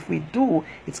 Because if we do,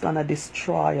 it's going to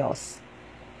destroy us.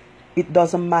 It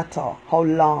doesn't matter how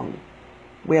long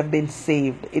we have been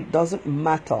saved. It doesn't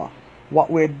matter what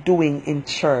we're doing in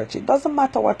church. It doesn't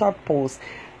matter what our post.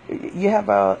 You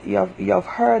have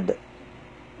heard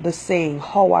the saying,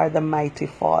 how are the mighty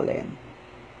fallen?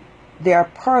 They are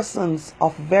persons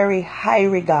of very high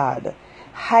regard,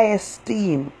 high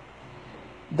esteem,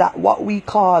 that what we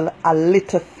call a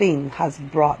little thing has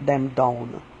brought them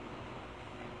down.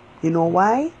 You know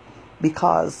why?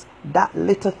 Because that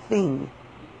little thing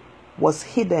was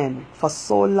hidden for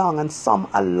so long, and some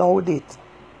allowed it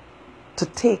to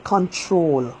take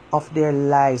control of their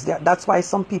lives. That's why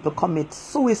some people commit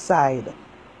suicide.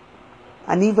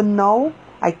 And even now,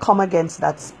 I come against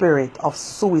that spirit of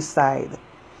suicide,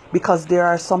 because there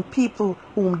are some people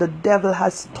whom the devil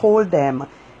has told them,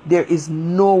 there is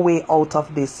no way out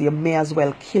of this. You may as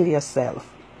well kill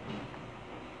yourself.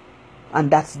 And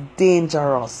that's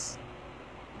dangerous.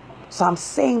 So I'm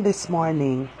saying this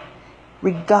morning,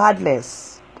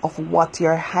 regardless of what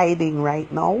you're hiding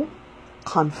right now,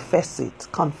 confess it.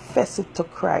 Confess it to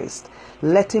Christ.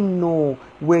 Let him know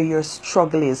where your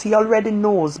struggle is. He already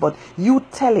knows, but you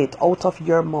tell it out of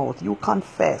your mouth. You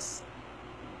confess.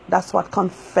 That's what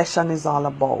confession is all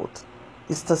about.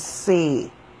 Is to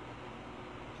say.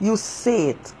 You say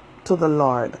it to the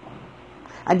Lord.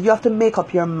 And you have to make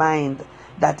up your mind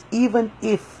that even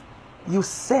if you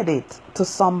said it to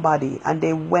somebody and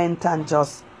they went and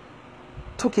just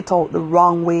took it out the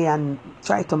wrong way and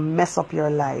tried to mess up your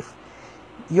life,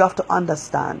 you have to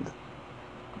understand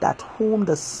that whom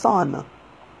the Son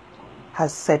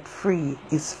has set free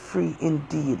is free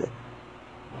indeed.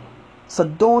 So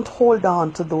don't hold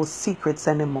on to those secrets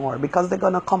anymore, because they're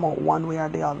going to come out one way or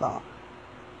the other.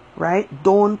 Right?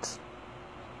 Don't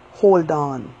hold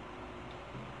on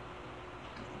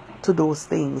to those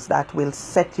things that will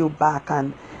set you back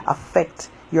and affect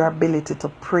your ability to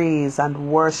praise and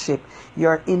worship.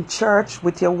 You're in church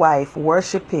with your wife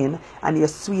worshiping and your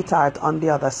sweetheart on the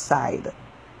other side.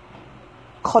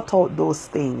 Cut out those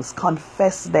things.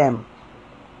 Confess them.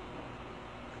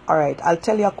 Alright, I'll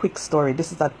tell you a quick story.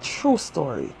 This is a true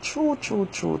story. True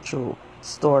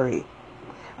story.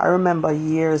 I remember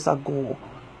years ago,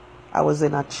 I was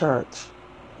in a church.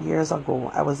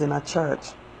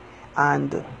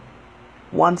 And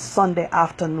one Sunday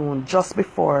afternoon, just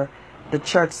before the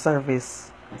church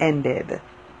service ended,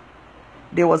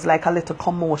 there was like a little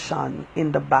commotion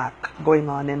in the back, going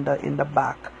on in the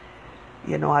back,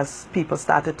 as people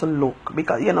started to look,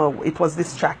 because it was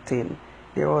distracting.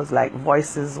 There was like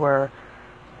voices were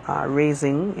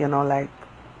raising, like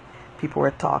people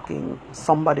were talking.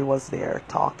 Somebody was there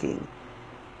talking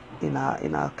in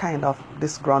a kind of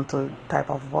disgruntled type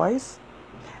of voice,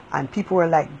 and people were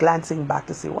like glancing back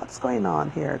to see what's going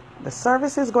on here. The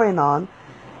service is going on,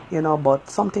 but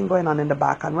something going on in the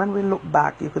back. And when we look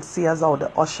back, you could see as how the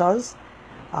ushers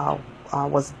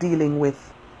was dealing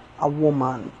with a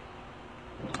woman.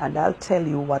 And I'll tell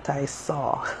you what I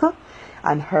saw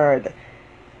and heard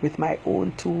with my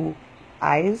own two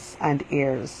eyes and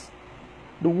ears.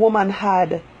 The woman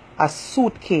had a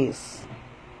suitcase.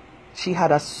 She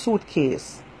had a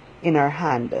suitcase in her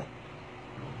hand,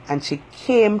 and she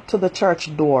came to the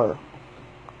church door,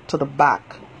 to the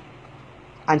back,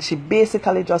 and she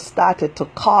basically just started to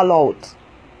call out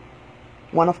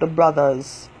one of the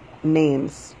brothers'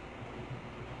 names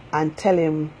and tell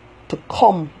him to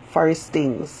come for his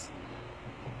things.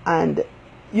 And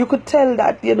you could tell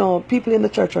that, people in the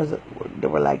church, they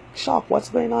were like shocked. What's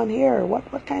going on here?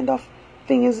 What kind of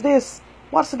thing is this?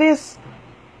 What's this?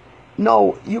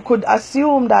 No, you could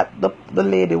assume that the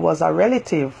lady was a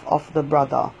relative of the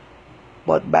brother.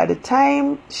 But by the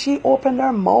time she opened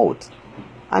her mouth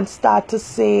and started to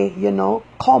say,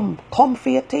 come for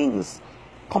your things.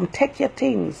 Come take your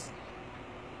things.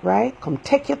 right? Come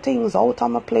take your things out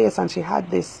of my place. And she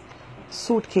had this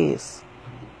suitcase.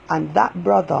 And that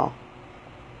brother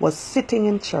was sitting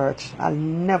in church, I'll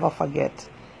never forget,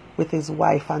 with his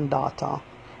wife and daughter.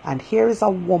 And here is a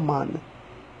woman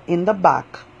in the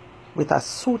back with a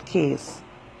suitcase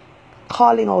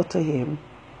calling out to him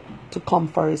to come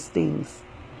for his things.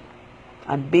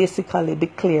 And basically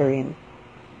declaring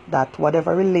that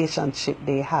whatever relationship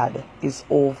they had is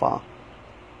over.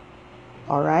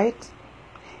 Alright?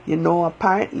 You know,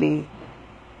 apparently,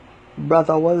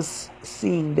 brother was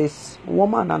seeing this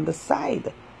woman on the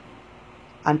side.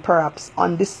 And perhaps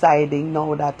undeciding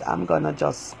now that I'm going to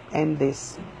just end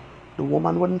this. The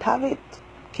woman wouldn't have it.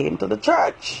 Came to the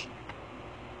church.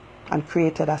 And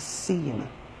created a scene.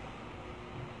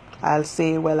 I'll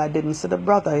say, well, I didn't see the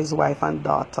brother, his wife and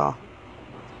daughter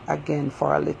again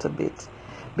for a little bit.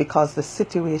 Because the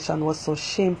situation was so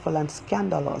shameful and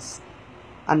scandalous.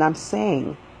 And I'm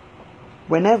saying,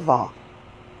 whenever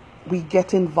we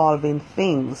get involved in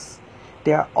things,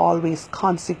 there are always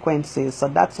consequences. So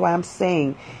that's why I'm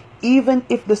saying, even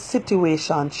if the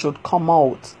situation should come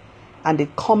out and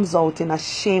it comes out in a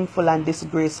shameful and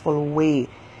disgraceful way,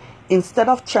 instead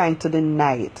of trying to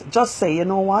deny it, just say, you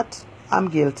know what? I'm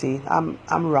guilty. I'm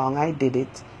wrong. I did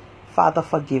it. Father,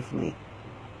 forgive me.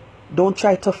 Don't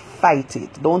try to fight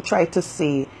it. Don't try to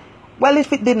say, well,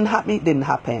 if it didn't happen, it didn't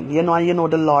happen. You know,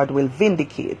 the Lord will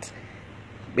vindicate.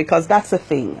 Because that's the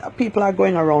thing. People are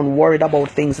going around worried about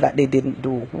things that they didn't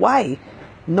do. Why?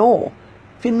 No.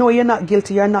 If you know you're not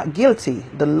guilty, you're not guilty.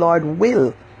 The Lord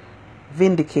will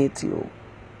vindicate you.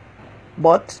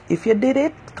 But if you did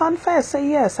it, confess.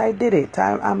 Say, yes, I did it.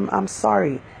 I'm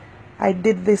sorry. I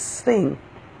did this thing.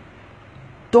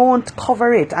 Don't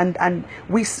cover it. And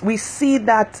we see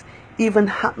that even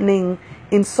happening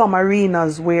in some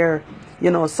arenas where, you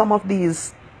know, some of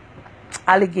these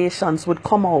allegations would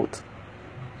come out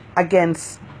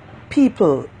against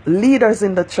people, leaders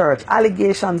in the church,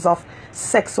 allegations of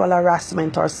sexual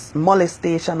harassment or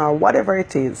molestation or whatever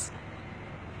it is.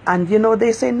 And, you know,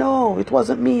 they say, no, it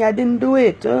wasn't me. I didn't do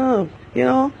it. You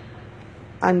know.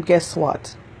 And guess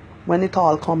what? When it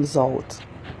all comes out,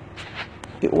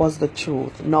 it was the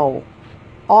truth. No.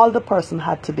 All the person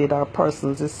had to do, or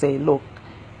persons, is say, look,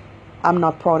 I'm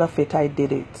not proud of it. I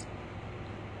did it.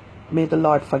 May the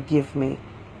Lord forgive me.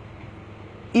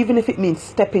 Even if it means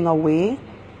stepping away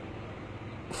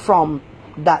from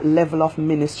that level of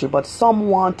ministry. But some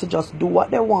want to just do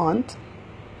what they want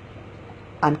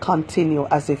and continue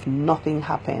as if nothing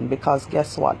happened. Because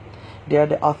guess what? They're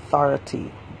the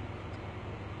authority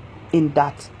in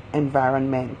that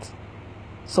environment.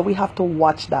 So we have to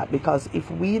watch that. Because if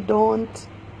we don't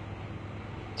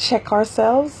check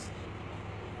ourselves,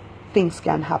 things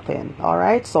can happen.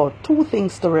 Alright? So 2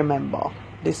 things to remember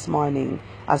this morning.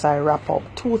 As I wrap up,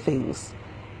 2 things.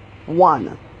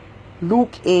 1,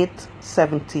 Luke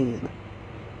 8:17.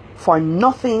 For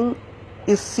nothing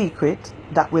is secret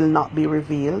that will not be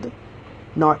revealed,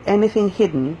 nor anything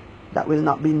hidden that will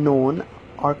not be known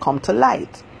or come to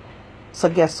light. So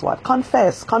guess what?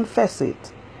 Confess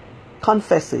it.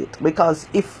 Confess it. Because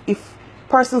if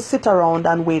persons sit around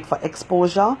and wait for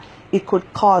exposure, it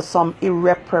could cause some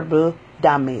irreparable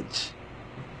damage.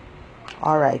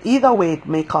 Alright, either way it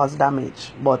may cause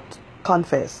damage, but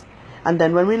confess. And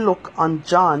then when we look on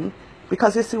John,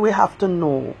 because you see we have to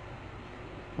know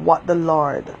what the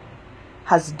Lord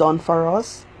has done for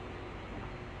us,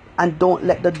 and don't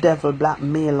let the devil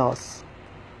blackmail us.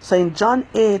 So in John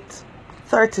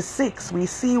 8:36 we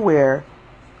see where,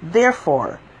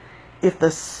 therefore, if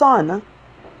the Son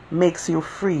makes you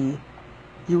free,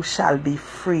 you shall be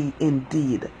free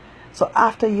indeed. So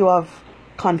after you have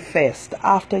confessed,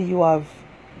 after you have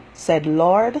said,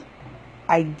 Lord,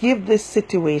 I give this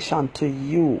situation to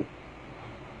you,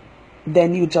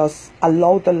 then you just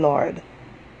allow the Lord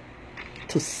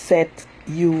to set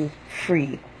you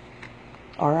free.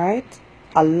 Alright?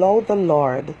 Allow the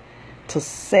Lord to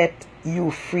set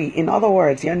you free. In other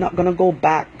words, you're not going to go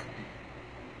back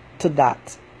to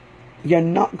that. You're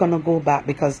not going to go back,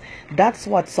 because that's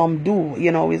what some do.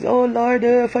 You know, is, oh Lord,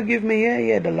 forgive me.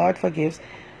 Yeah, the Lord forgives.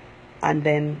 And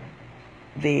then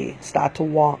they start to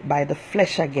walk by the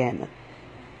flesh again.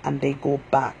 And they go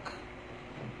back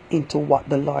into what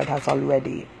the Lord has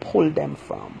already pulled them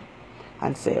from.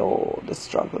 And say, oh, the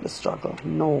struggle.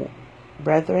 No.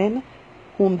 Brethren,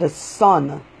 whom the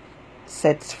Son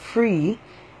sets free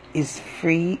is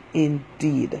free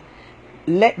indeed.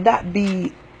 Let that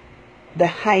be the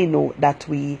high note that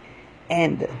we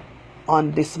end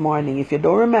on this morning. If you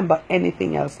don't remember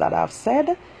anything else that I've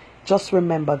said, just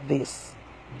remember this.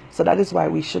 So that is why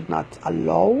we should not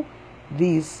allow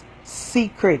these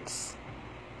secrets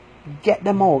Get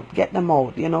them out. Get them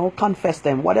out. Confess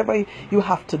them. Whatever you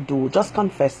have to do, just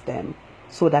confess them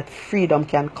so that freedom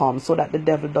can come, so that the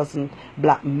devil doesn't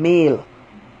blackmail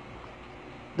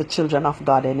the children of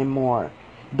God anymore.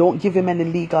 Don't give him any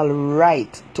legal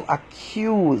right to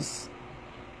accuse.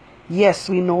 Yes,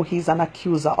 we know he's an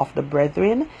accuser of the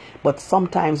brethren, but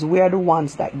sometimes we're the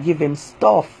ones that give him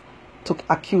stuff to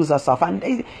accuse us of. And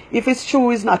if it's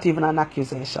true, it's not even an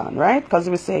accusation, right? Because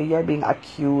we say you're being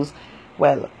accused.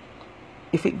 Well,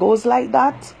 if it goes like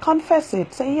that, confess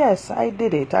it. Say, yes, I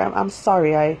did it. I'm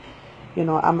sorry.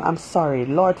 I'm sorry.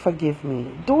 Lord, forgive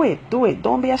me. Do it.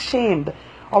 Don't be ashamed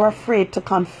or afraid to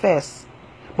confess.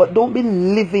 But don't be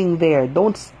living there.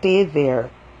 Don't stay there.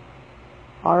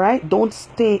 All right? Don't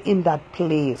stay in that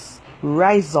place.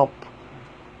 Rise up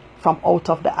from out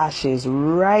of the ashes.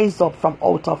 Rise up from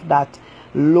out of that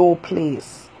low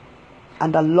place.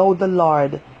 And allow the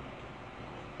Lord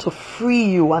to free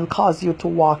you and cause you to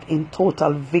walk in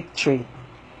total victory.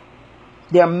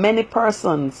 There are many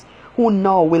persons who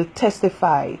now will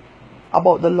testify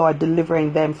about the Lord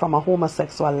delivering them from a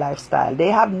homosexual lifestyle.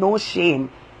 They have no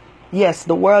shame. Yes,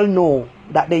 the world know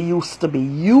that they used to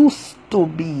be,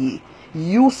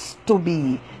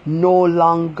 no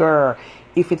longer.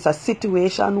 If it's a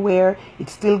situation where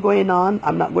it's still going on,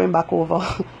 I'm not going back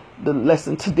over the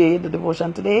lesson today, the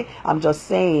devotion today. I'm just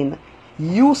saying,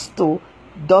 used to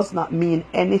does not mean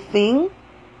anything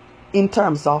in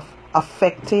terms of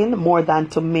affecting more than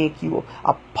to make you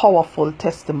a powerful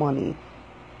testimony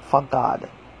for God.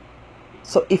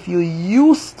 So if you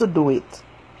used to do it,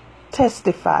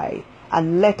 testify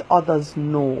and let others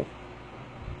know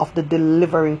of the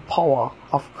delivering power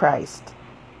of Christ.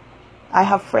 I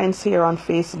have friends here on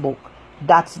Facebook.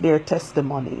 That's their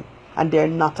testimony, and they're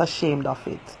not ashamed of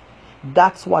it.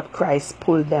 That's what Christ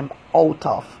pulled them out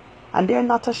of, and they're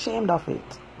not ashamed of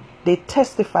it. They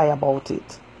testify about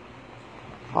it.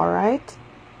 All right?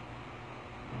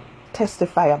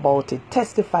 Testify about it.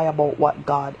 Testify about what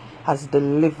God has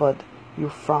delivered you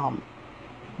from.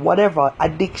 Whatever,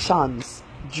 addictions,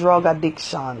 drug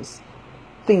addictions,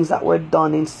 things that were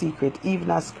done in secret, even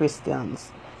as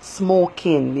Christians,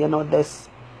 smoking, this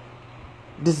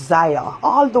desire,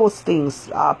 all those things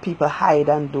people hide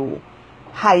and do.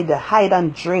 Hide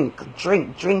and drink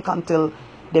until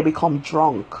they become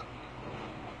drunk.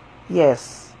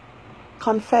 Yes.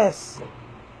 Confess.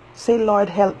 Say, Lord,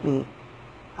 help me.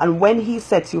 And when he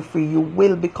sets you free, you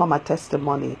will become a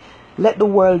testimony. Let the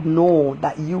world know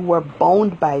that you were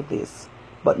bound by this,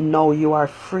 but now you are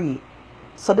free.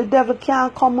 So the devil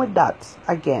can't come with that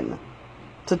again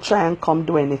to try and come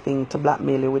do anything to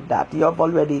blackmail you with that. You have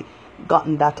already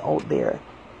gotten that out there.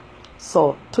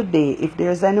 So today, if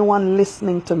there's anyone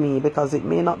listening to me, because it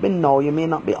may not be now, you may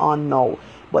not be on now,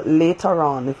 but later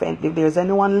on, if there's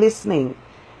anyone listening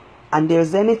and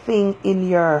there's anything in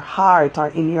your heart or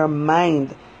in your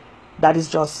mind that is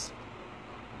just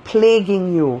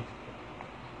plaguing you,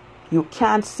 you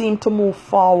can't seem to move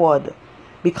forward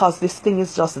because this thing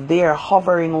is just there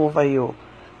hovering over you,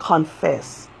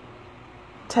 confess.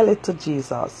 Tell it to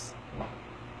Jesus.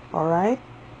 All right?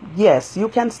 Yes, you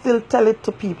can still tell it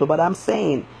to people, but I'm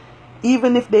saying,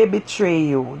 even if they betray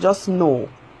you, just know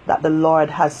that the Lord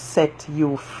has set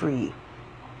you free.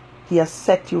 He has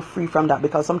set you free from that,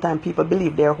 because sometimes people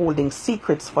believe they're holding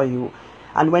secrets for you.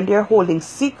 And when they're holding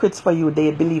secrets for you,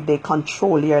 they believe they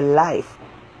control your life.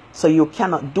 So you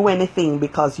cannot do anything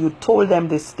because you told them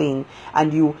this thing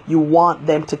and you want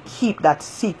them to keep that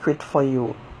secret for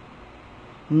you.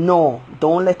 No,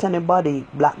 don't let anybody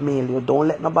blackmail you. Don't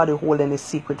let nobody hold any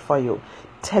secret for you.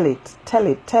 Tell it, tell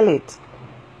it, tell it.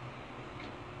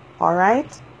 All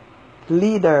right?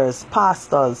 Leaders,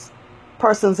 pastors,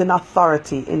 persons in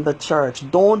authority in the church,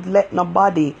 don't let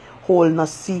nobody hold no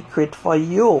secret for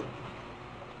you.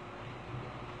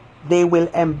 They will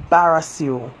embarrass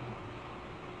you.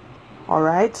 All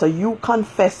right? So you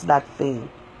confess that thing.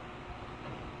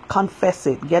 Confess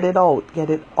it. Get it out. Get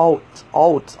it out.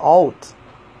 Out.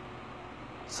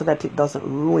 So that it doesn't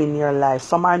ruin your life.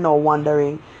 Some are now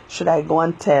wondering, should I go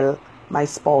and tell my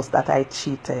spouse that I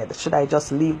cheated? Should I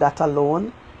just leave that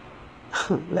alone?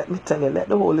 Let me tell you, let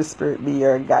the Holy Spirit be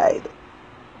your guide.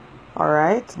 All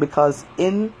right? Because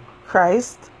in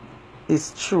Christ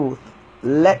is truth.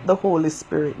 Let the Holy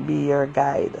Spirit be your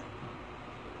guide.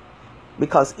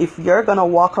 Because if you're going to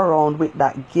walk around with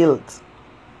that guilt,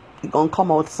 it's going to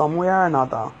come out somewhere or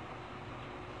another.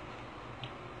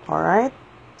 All right?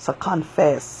 So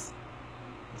confess.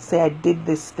 Say, I did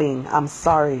this thing. I'm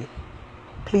sorry.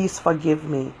 Please forgive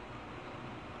me.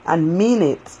 And mean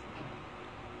it.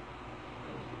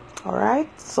 All right?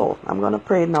 So I'm going to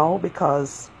pray now,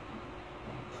 because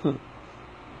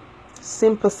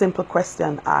Simple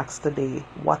question asked today: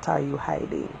 what are you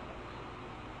hiding?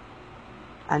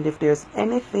 And if there's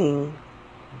anything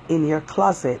in your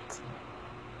closet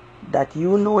that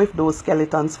you know, if those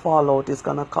skeletons fall out, is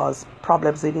going to cause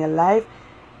problems in your life,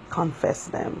 confess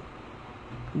them.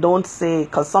 Don't say,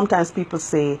 because sometimes people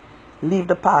say, leave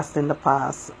the past in the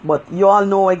past. But you all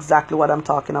know exactly what I'm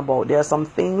talking about. There are some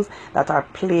things that are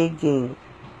plaguing.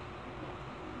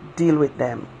 Deal with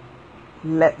them.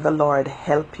 Let the Lord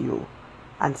help you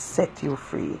and set you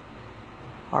free.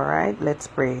 All right, let's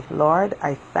pray. Lord,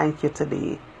 I thank you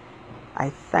today. I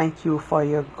thank you for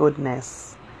your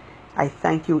goodness. I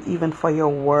thank you even for your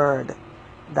word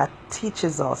that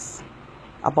teaches us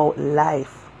about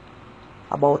life,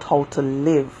 about how to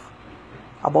live,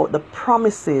 about the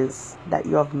promises that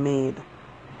you have made.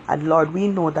 And Lord, we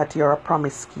know that you're a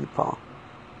promise keeper.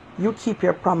 You keep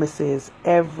your promises,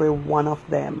 every one of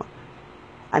them.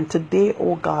 And today,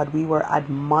 oh God, we were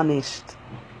admonished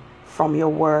from your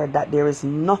word that there is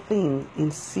nothing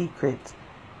in secret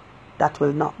that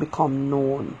will not become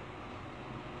known.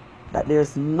 That there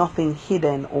is nothing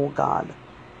hidden, oh God,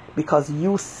 because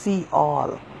you see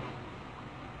all,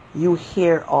 you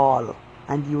hear all,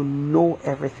 and you know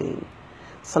everything.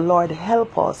 So Lord,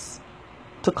 help us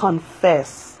to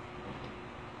confess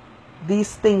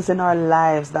these things in our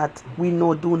lives that we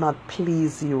know do not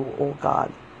please you, oh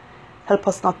God. Help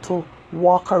us not to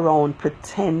walk around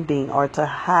pretending or to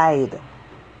hide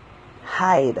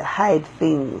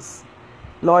things.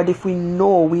 Lord, if we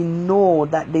know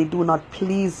that they do not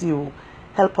please you,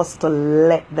 help us to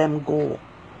let them go.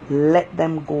 Let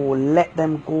them go. Let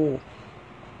them go.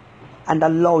 And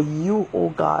allow you, oh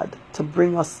God, to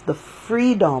bring us the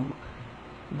freedom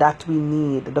that we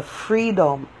need. The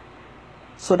freedom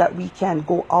so that we can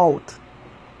go out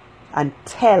and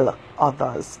tell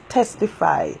others.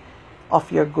 Testify of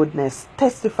your goodness.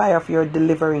 Testify of your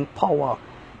delivering power.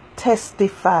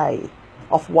 Testify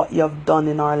of what you have done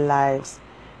in our lives.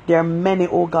 There are many,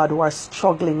 oh God, who are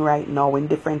struggling right now in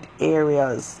different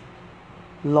areas.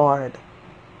 Lord,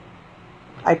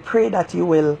 I pray that you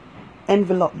will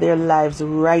envelop their lives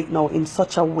right now in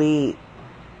such a way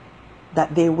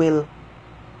that they will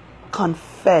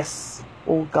confess,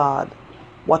 oh God,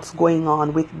 what's going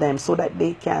on with them so that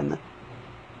they can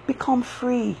become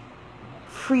free.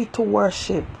 Free to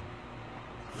worship.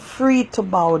 Free to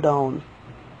bow down.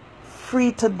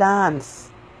 Free to dance.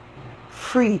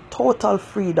 Free, total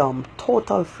freedom,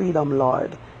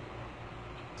 Lord.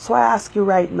 So I ask you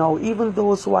right now, even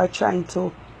those who are trying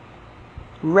to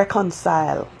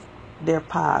reconcile their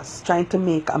past, trying to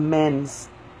make amends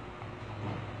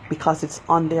because it's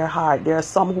on their heart. There are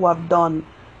some who have done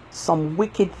some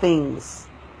wicked things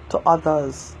to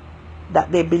others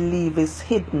that they believe is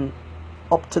hidden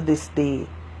up to this day.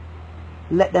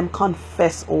 Let them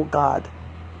confess, oh God,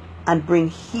 and bring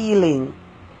healing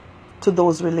to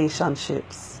those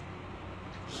relationships.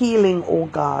 Healing, oh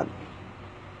God.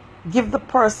 Give the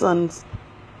persons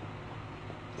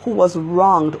who was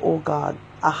wronged, oh God,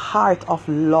 a heart of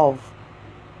love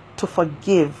to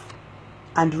forgive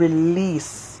and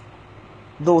release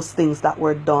those things that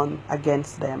were done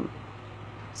against them.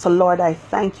 So Lord, I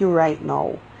thank you right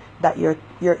now that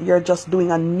you're just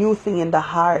doing a new thing in the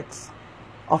hearts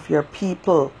of your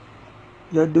people.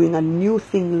 You're doing a new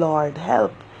thing, Lord.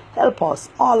 Help us,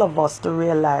 all of us, to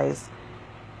realize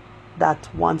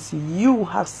that once you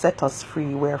have set us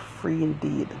free, we're free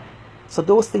indeed. So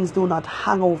those things do not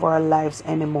hang over our lives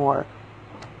anymore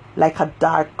like a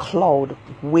dark cloud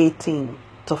waiting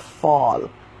to fall.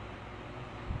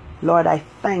 Lord, I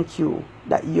thank you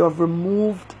that you have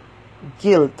removed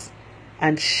guilt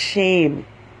and shame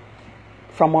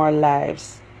from our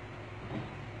lives.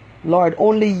 Lord,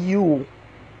 only you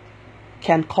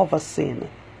can cover sin.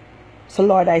 So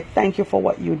Lord, I thank you for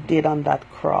what you did on that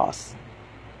cross.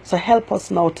 So help us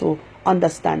now to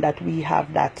understand that we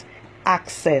have that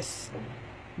access,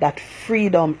 that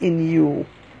freedom in you,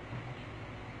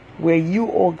 where you,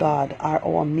 oh God, are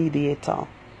our mediator.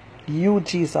 You,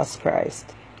 Jesus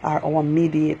Christ, are our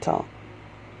mediator.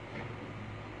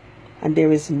 And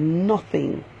there is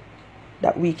nothing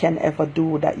that we can ever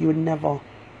do that you never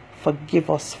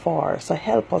forgive us for. So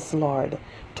help us, Lord,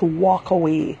 to walk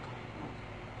away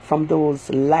from those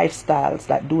lifestyles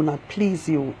that do not please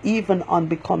you, even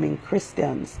unbecoming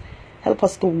Christians. Help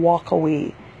us to walk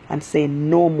away and say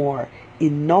no more.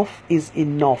 Enough is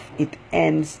enough. It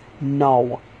ends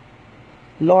now.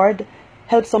 Lord,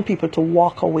 help some people to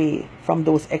walk away from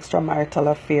those extramarital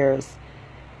affairs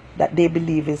that they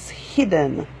believe is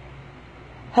hidden.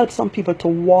 Help some people to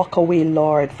walk away,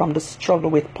 Lord, from the struggle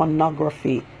with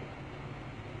pornography,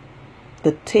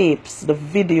 the tapes, the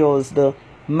videos, the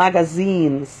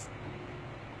magazines,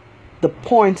 the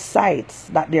porn sites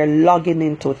that they're logging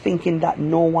into, thinking that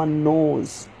no one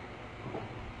knows.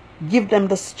 Give them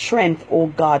the strength, oh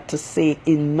God, to say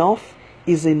enough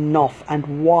is enough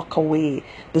and walk away.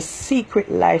 The secret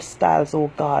lifestyles,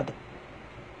 oh God,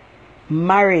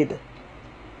 married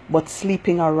but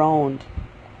sleeping around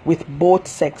with both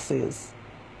sexes.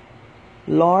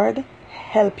 Lord,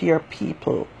 help your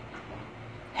people.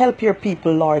 Help your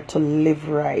people, Lord, to live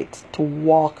right, to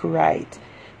walk right,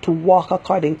 to walk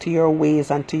according to your ways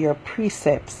and to your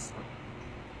precepts.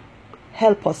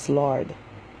 Help us, Lord.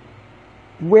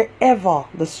 Wherever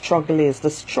the struggle is, the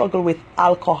struggle with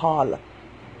alcohol,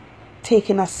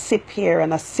 taking a sip here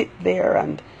and a sip there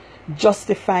and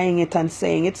justifying it and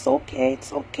saying, it's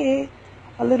okay,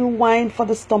 a little wine for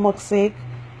the stomach's sake,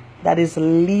 that is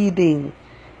leading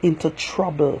into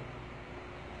trouble.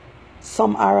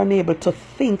 Some are unable to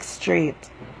think straight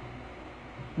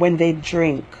when they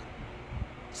drink.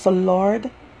 So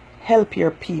Lord, help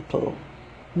your people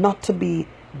not to be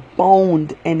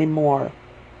bound anymore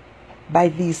by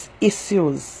these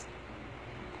issues.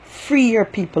 Free your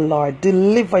people, Lord.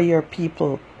 Deliver your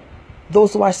people.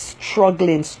 Those who are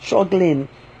struggling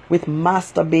with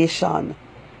masturbation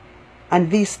and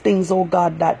these things, oh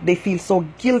God, that they feel so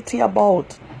guilty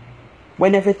about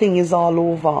when everything is all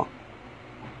over.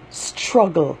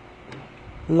 Struggle,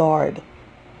 Lord,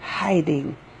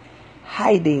 hiding,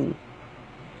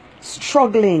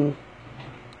 struggling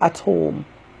at home,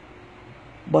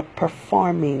 but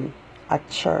performing at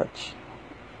church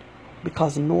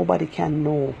because nobody can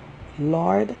know.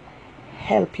 Lord,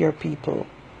 help your people.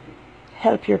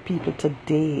 Help your people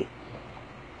today.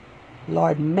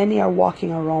 Lord, many are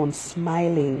walking around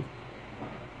smiling,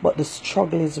 but the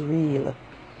struggle is real.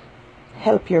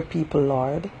 Help your people,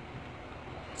 Lord.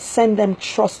 Send them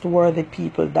trustworthy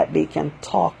people that they can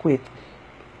talk with,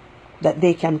 that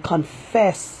they can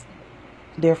confess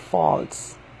their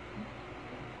faults.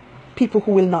 People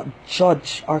who will not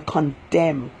judge or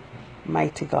condemn,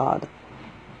 mighty God,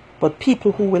 but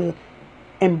people who will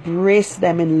embrace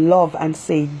them in love and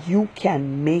say, you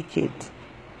can make it.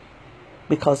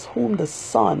 Because whom the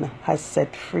Son has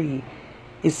set free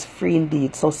is free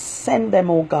indeed. So send them,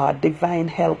 oh God, divine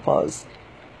helpers.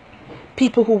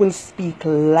 People who will speak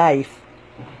life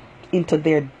into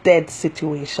their dead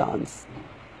situations.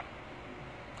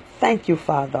 Thank you,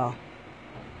 Father.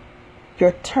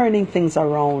 You're turning things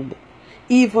around.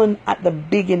 Even at the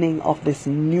beginning of this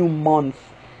new month,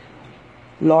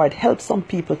 Lord, help some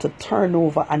people to turn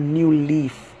over a new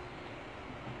leaf.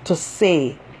 To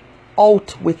say,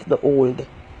 out with the old,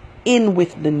 in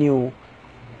with the new.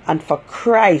 And for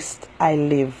Christ I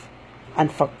live,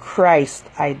 and for Christ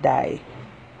I die.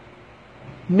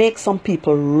 Make some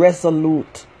people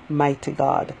resolute, mighty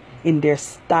God, in their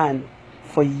stand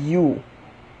for you.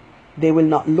 They will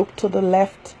not look to the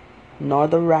left nor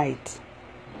the right.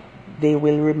 They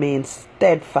will remain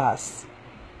steadfast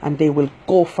and they will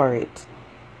go for it.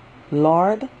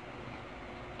 Lord,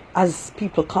 as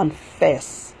people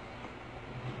confess,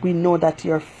 we know that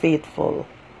you're faithful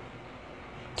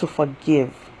to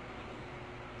forgive.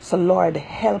 So Lord,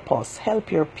 help us,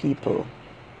 help your people.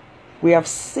 We have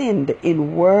sinned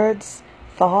in words,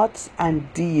 thoughts,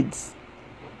 and deeds.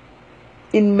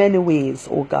 In many ways,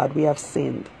 oh God, we have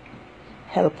sinned.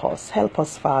 Help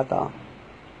us, Father,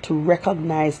 to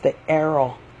recognize the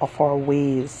error of our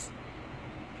ways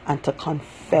and to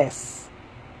confess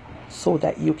so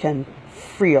that you can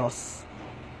free us.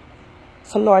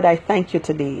 So Lord, I thank you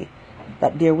today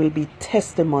that there will be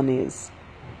testimonies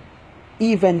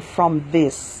even from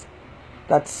this,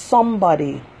 that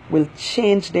somebody will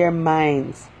change their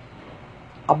minds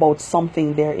about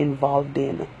something they're involved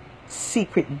in.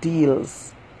 Secret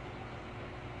deals.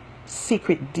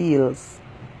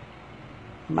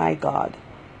 My God,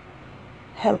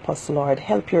 help us, Lord.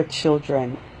 Help your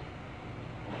children.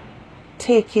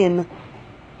 Taking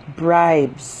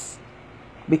bribes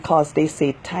because they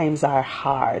say times are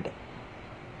hard.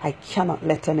 I cannot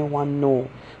let anyone know.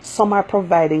 Some are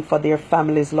providing for their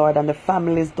families, Lord, and the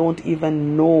families don't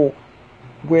even know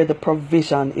where the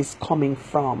provision is coming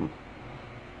from.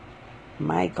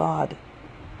 My God,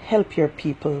 help your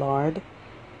people, Lord.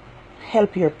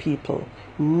 Help your people.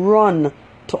 Run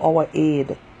to our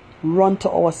aid. Run to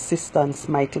our assistance,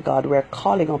 mighty God. We're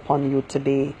calling upon you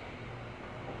today.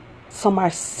 Some are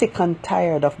sick and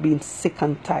tired of being sick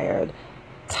and tired.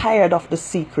 Tired of the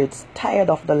secrets. Tired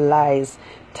of the lies.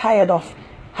 Tired of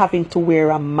having to wear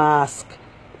a mask.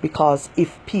 Because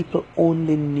if people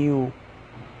only knew,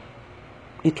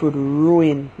 it would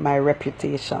ruin my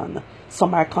reputation.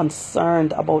 Some are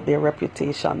concerned about their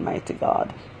reputation, mighty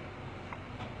God.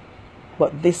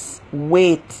 But this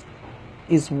weight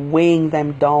is weighing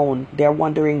them down. They're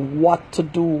wondering what to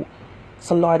do.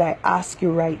 So Lord, I ask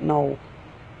you right now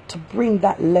to bring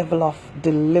that level of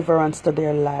deliverance to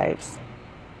their lives,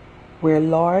 where,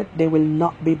 Lord, they will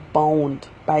not be bound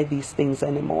by these things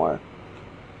anymore.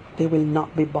 They will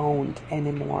not be bound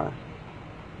anymore.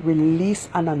 Release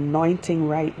an anointing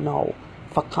right now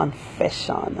for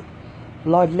confession.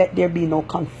 Lord, let there be no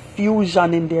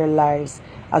confusion in their lives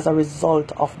as a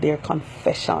result of their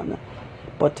confession,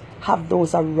 but have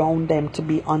those around them to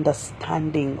be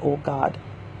understanding, oh God.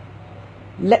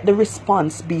 Let the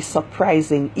response be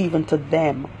surprising even to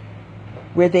them,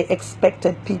 where they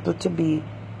expected people to be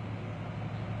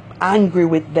angry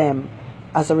with them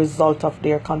as a result of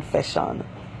their confession.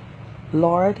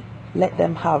 Lord, let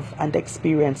them have and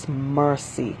experience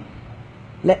mercy.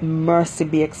 Let mercy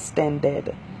be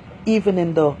extended, even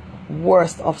in the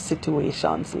worst of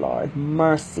situations, Lord.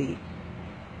 Mercy.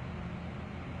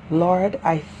 Lord,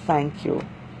 I thank you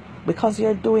because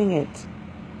you're doing it.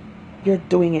 You're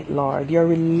doing it, Lord. You're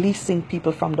releasing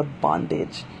people from the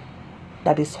bondage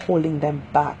that is holding them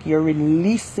back. You're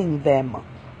releasing them.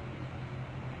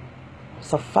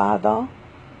 So, Father,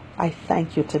 I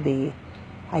thank you today.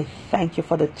 I thank you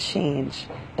for the change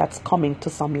that's coming to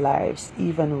some lives,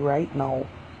 even right now.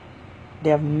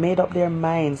 They have made up their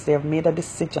minds. They have made a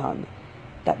decision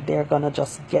that they're going to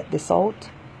just get this out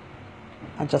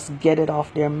and just get it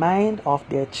off their mind, off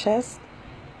their chest,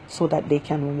 so that they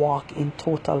can walk in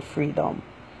total freedom.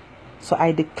 So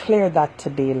I declare that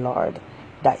today, Lord,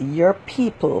 that your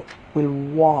people will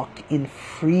walk in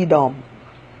freedom.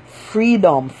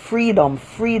 Freedom, freedom,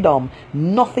 freedom.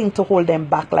 Nothing to hold them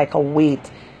back like a weight.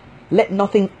 Let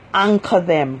nothing anchor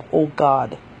them, oh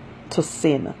God, to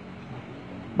sin,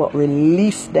 but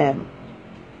release them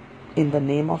in the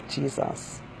name of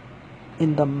Jesus.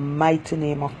 In the mighty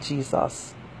name of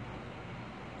Jesus.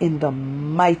 In the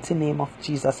mighty name of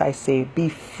Jesus, I say, be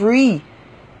free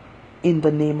in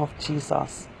the name of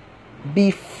Jesus.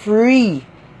 Be free.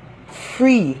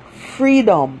 Free.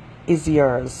 Freedom is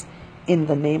yours in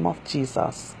the name of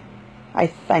Jesus. I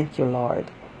thank you,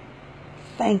 Lord.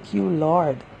 Thank you,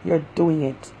 Lord. You're doing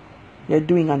it. You're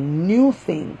doing a new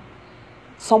thing.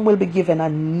 Some will be given a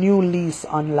new lease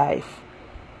on life.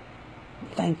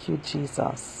 Thank you,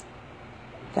 Jesus.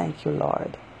 Thank you,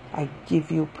 Lord. I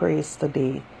give you praise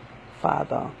today,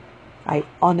 Father. I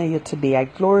honor you today. I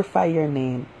glorify your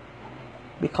name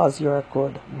because you're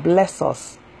good. Bless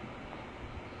us.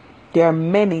 There are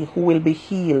many who will be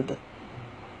healed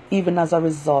even as a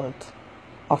result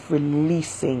of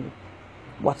releasing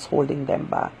what's holding them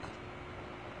back.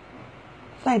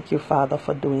 Thank you, Father,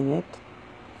 for doing it.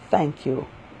 Thank you.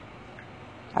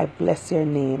 I bless your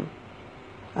name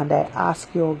and I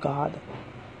ask you, oh God,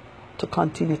 to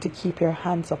continue to keep your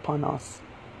hands upon us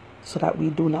so that we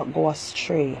do not go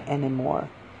astray anymore,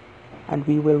 and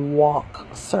we will walk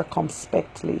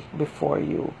circumspectly before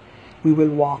you. We will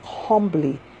walk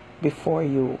humbly before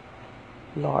you,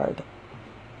 Lord.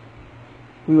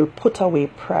 We will put away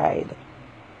pride,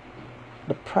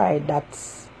 the pride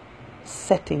that's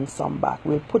setting some back.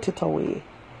 We'll put it away.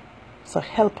 So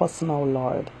help us now,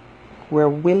 Lord. We're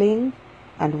willing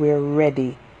and we're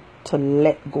ready to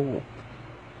let go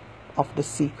of the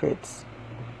secrets.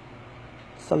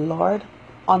 So Lord,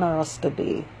 honor us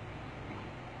today.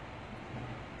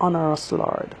 Honor us,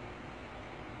 Lord.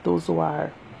 Those who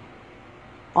are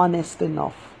honest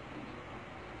enough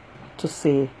to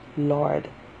say, Lord,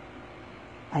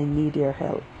 I need your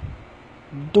help.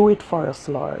 Do it for us,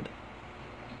 Lord.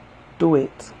 Do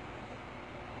it.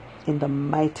 In the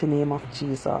mighty name of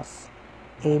Jesus.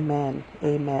 Amen.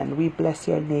 Amen. We bless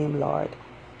your name, Lord.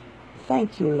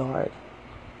 Thank you, Lord.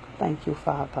 Thank you,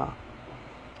 Father.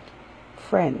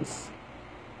 Friends,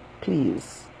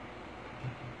 please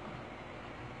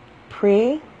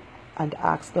pray and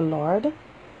ask the Lord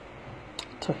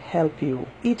to help you.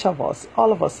 Each of us,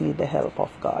 all of us need the help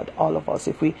of God. All of us.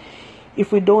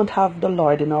 If we don't have the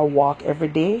Lord in our walk every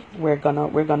day, we're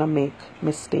gonna make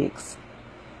mistakes.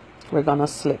 We're gonna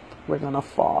slip. We're gonna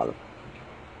fall.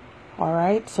 All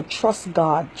right. So trust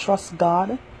God. Trust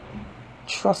God.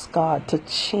 Trust God to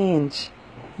change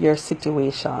your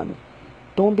situation.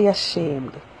 Don't be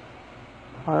ashamed.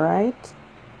 All right.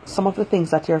 Some of the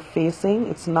things that you're facing,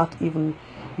 it's not even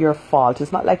your fault.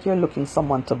 It's not like you're looking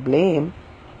someone to blame,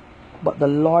 but the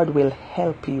Lord will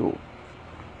help you.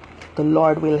 The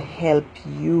Lord will help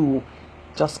you.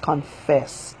 Just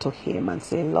confess to Him and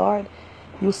say, Lord,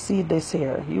 you see this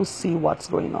here. You see what's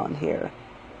going on here.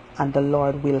 And the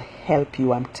Lord will help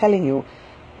you. I'm telling you,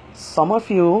 some of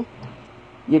you,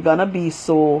 you're going to be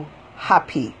so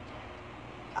happy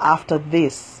after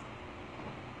this,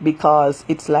 because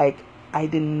it's like, I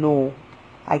didn't know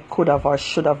I could have or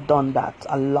should have done that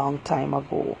a long time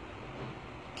ago.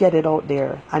 Get it out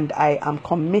there. And I am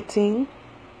committing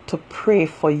to pray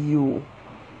for you.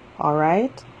 All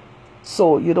right?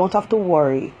 So you don't have to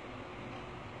worry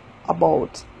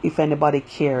about if anybody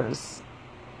cares.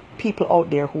 People out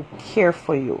there who care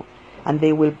for you, and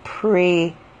they will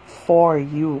pray for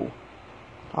you.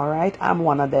 All right? I'm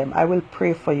one of them. I will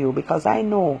pray for you because I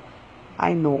know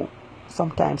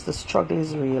sometimes the struggle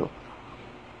is real.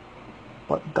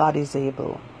 But God is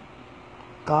able.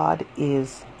 God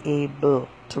is able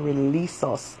to release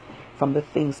us from the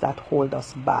things that hold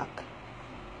us back.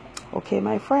 Okay,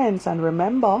 my friends, and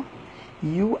remember,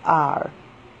 you are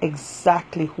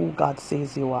exactly who God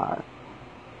says you are.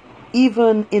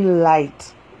 Even in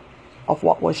light of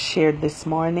what was shared this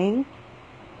morning,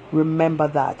 remember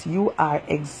that you are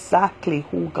exactly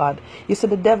who God. You see,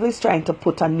 the devil is trying to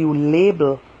put a new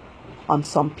label on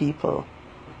some people,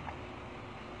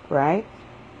 right?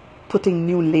 Putting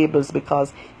new labels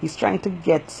because he's trying to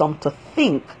get some to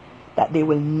think that they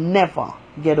will never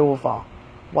get over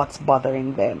what's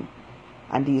bothering them.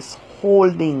 And he's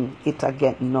holding it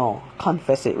again. No,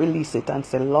 confess it, release it, and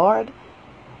say, Lord,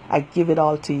 I give it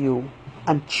all to you,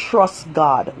 and trust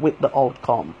God with the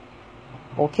outcome.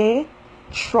 Okay?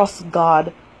 Trust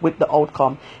God with the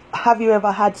outcome. Have you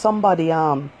ever had somebody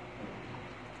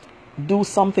do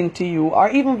something to you, or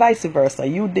even vice versa?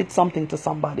 You did something to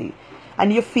somebody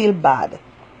and you feel bad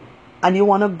and you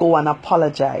want to go and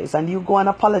apologize, and you go and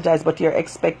apologize, but you're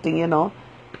expecting,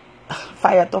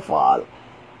 fire to fall.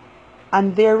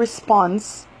 And their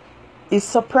response is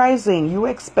surprising. You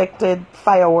expected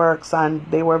fireworks and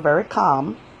they were very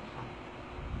calm.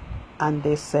 And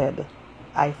they said,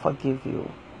 I forgive you.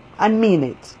 And mean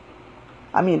it.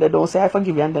 I mean, they don't say I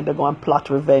forgive you and then they go and plot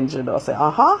revenge. They'll say,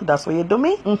 that's what you do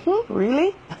me?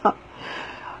 Really?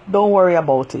 Don't worry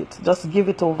about it. Just give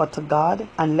it over to God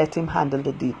and let him handle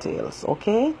the details.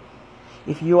 Okay?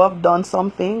 If you have done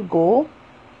something, go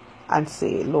and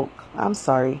say, look, I'm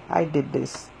sorry, I did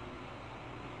this.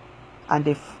 And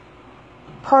if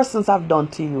persons have done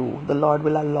to you, the Lord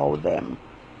will allow them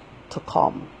to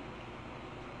come.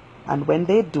 And when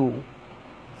they do,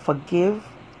 forgive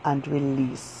and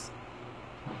release.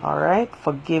 All right?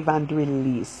 Forgive and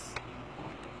release.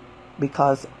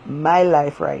 Because my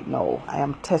life right now, I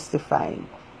am testifying,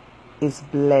 is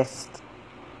blessed.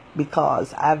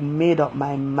 Because I've made up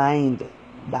my mind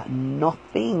that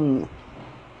nothing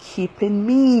keeping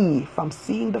me from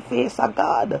seeing the face of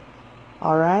God.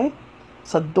 All right?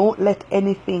 So don't let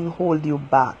anything hold you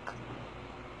back.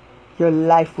 Your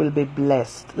life will be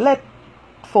blessed. Let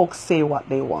folks say what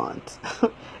they want.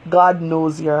 God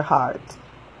knows your heart.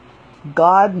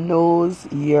 God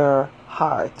knows your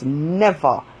heart.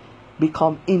 Never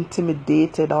become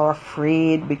intimidated or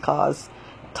afraid because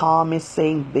Tom is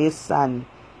saying this and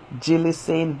Jill is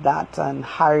saying that and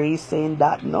Harry is saying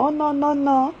that.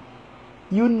 No.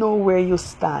 You know where you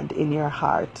stand in your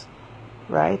heart.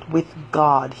 Right? With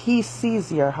God. He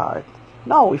sees your heart.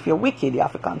 Now, if you're wicked, you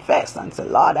have to confess and say,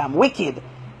 Lord, I'm wicked.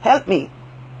 Help me.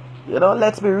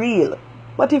 Let's be real.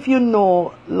 But if you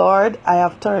know, Lord, I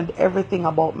have turned everything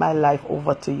about my life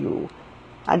over to you,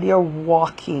 and you're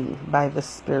walking by the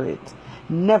Spirit,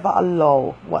 never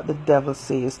allow what the devil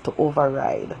says to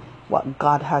override what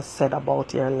God has said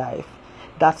about your life.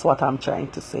 That's what I'm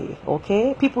trying to say.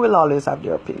 Okay? People will always have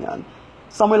their opinion.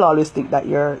 Some will always think that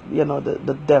you're,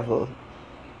 the devil.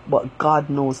 But God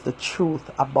knows the truth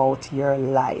about your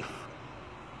life.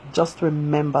 Just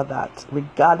remember that,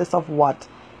 regardless of what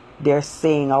they're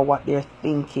saying or what they're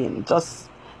thinking, just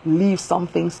leave some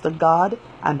things to God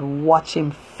and watch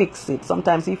him fix it.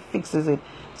 Sometimes he fixes it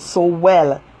so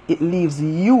well, it leaves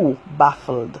you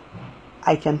baffled.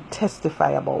 I can testify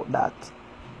about that.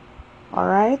 All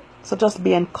right? So just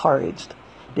be encouraged.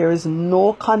 There is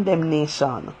no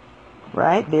condemnation,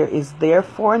 right? There is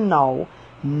therefore now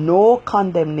no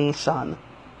condemnation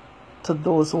to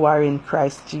those who are in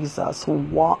Christ Jesus, who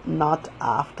walk not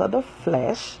after the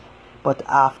flesh, but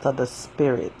after the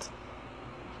Spirit.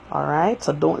 All right?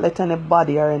 So don't let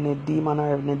anybody or any demon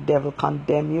or any devil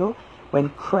condemn you when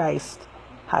Christ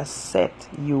has set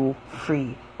you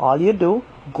free. All you do,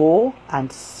 go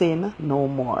and sin no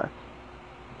more.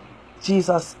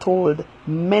 Jesus told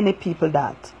many people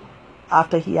that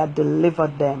after he had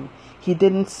delivered them. He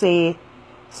didn't say,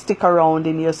 stick around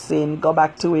in your sin, go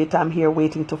back to it, I'm here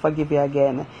waiting to forgive you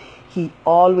again. He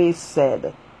always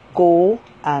said, go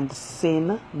and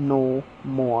sin no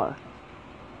more.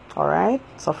 All right?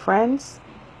 So friends,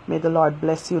 may the Lord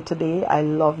bless you today. I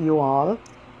love you all.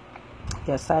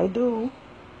 Yes, I do.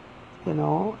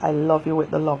 I love you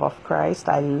with the love of Christ.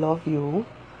 I love you.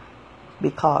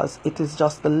 because it is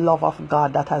just the love of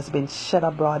God that has been shed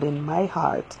abroad in my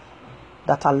heart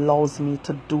that allows me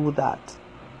to do that.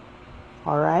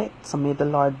 All right, so may the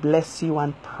Lord bless you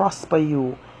and prosper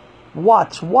you.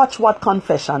 Watch what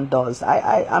confession does.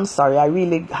 I'm sorry, I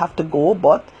really have to go,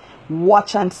 but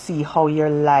watch and see how your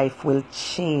life will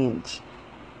change.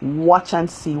 Watch and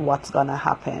see what's gonna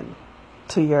happen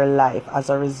to your life as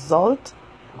a result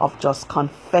of just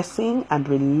confessing and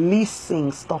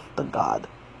releasing stuff to God.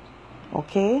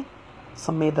 Okay,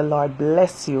 so may the Lord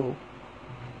bless you,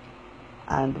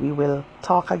 and we will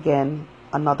talk again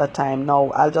another time.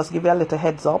 Now I'll just give you a little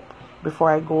heads up before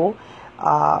I go.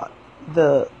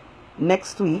 The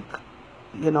next week,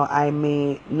 I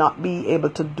may not be able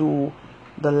to do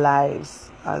the lives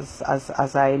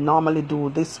as I normally do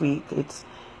this week.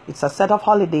 It's a set of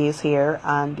holidays here,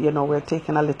 and we're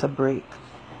taking a little break.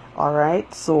 All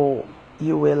right, so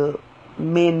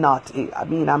may not,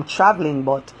 I'm traveling,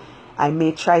 but I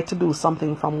may try to do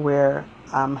something from where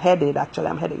I'm headed. Actually,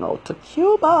 I'm heading out to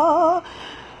Cuba.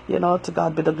 To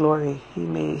God be the glory.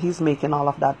 He's making all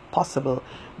of that possible.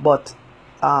 But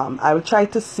I will try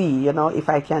to see, if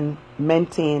I can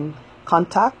maintain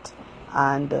contact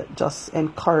and just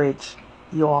encourage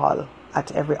you all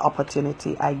at every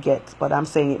opportunity I get. But I'm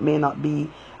saying it may not be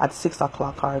at 6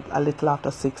 o'clock or a little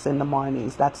after 6 in the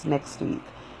mornings. That's next week.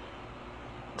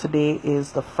 Today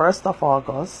is the 1st of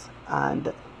August,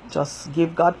 and just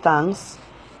give God thanks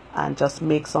and just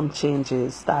make some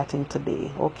changes starting today.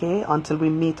 Okay, until we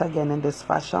meet again in this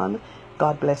fashion,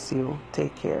 God bless you.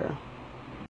 Take care.